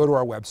is you go to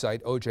our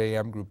website,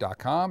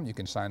 ojmgroup.com, you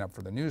can sign up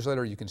for the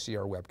newsletter, you can see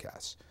our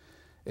webcasts.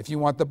 If you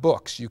want the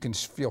books, you can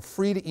feel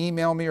free to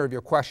email me, or if you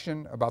have a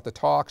question about the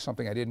talk,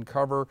 something I didn't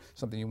cover,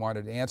 something you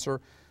wanted to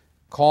answer,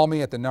 call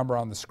me at the number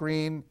on the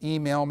screen,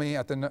 email me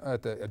at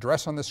the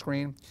address on the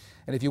screen.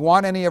 And if you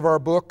want any of our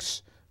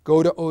books,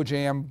 go to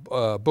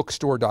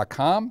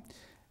ojmbookstore.com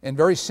And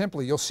very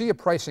simply, you'll see a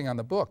pricing on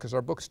the book, because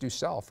our books do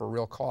sell for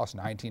real cost,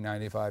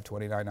 $19.95,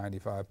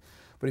 $29.95.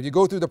 But if you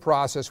go through the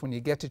process, when you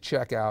get to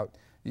checkout,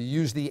 you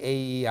use the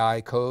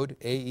AEI code,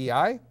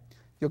 AEI,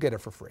 you'll get it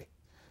for free.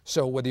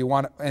 So whether you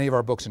want any of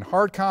our books in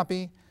hard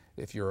copy,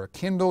 if you're a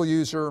Kindle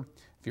user,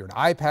 if you're an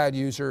iPad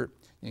user,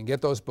 you can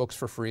get those books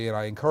for free, and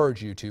I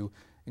encourage you to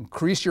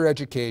increase your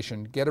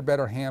education, get a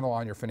better handle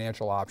on your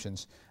financial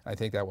options. I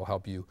think that will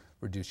help you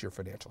reduce your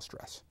financial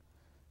stress.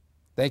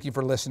 Thank you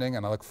for listening,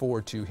 and I look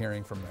forward to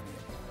hearing from many of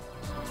you.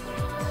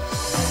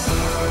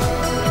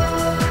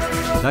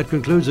 That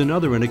concludes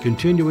another in a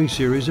continuing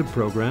series of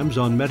programs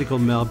on medical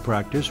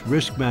malpractice,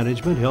 risk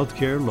management,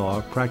 healthcare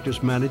law,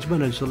 practice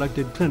management, and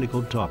selected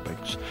clinical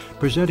topics.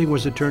 Presenting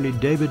was attorney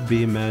David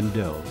B.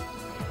 Mandell.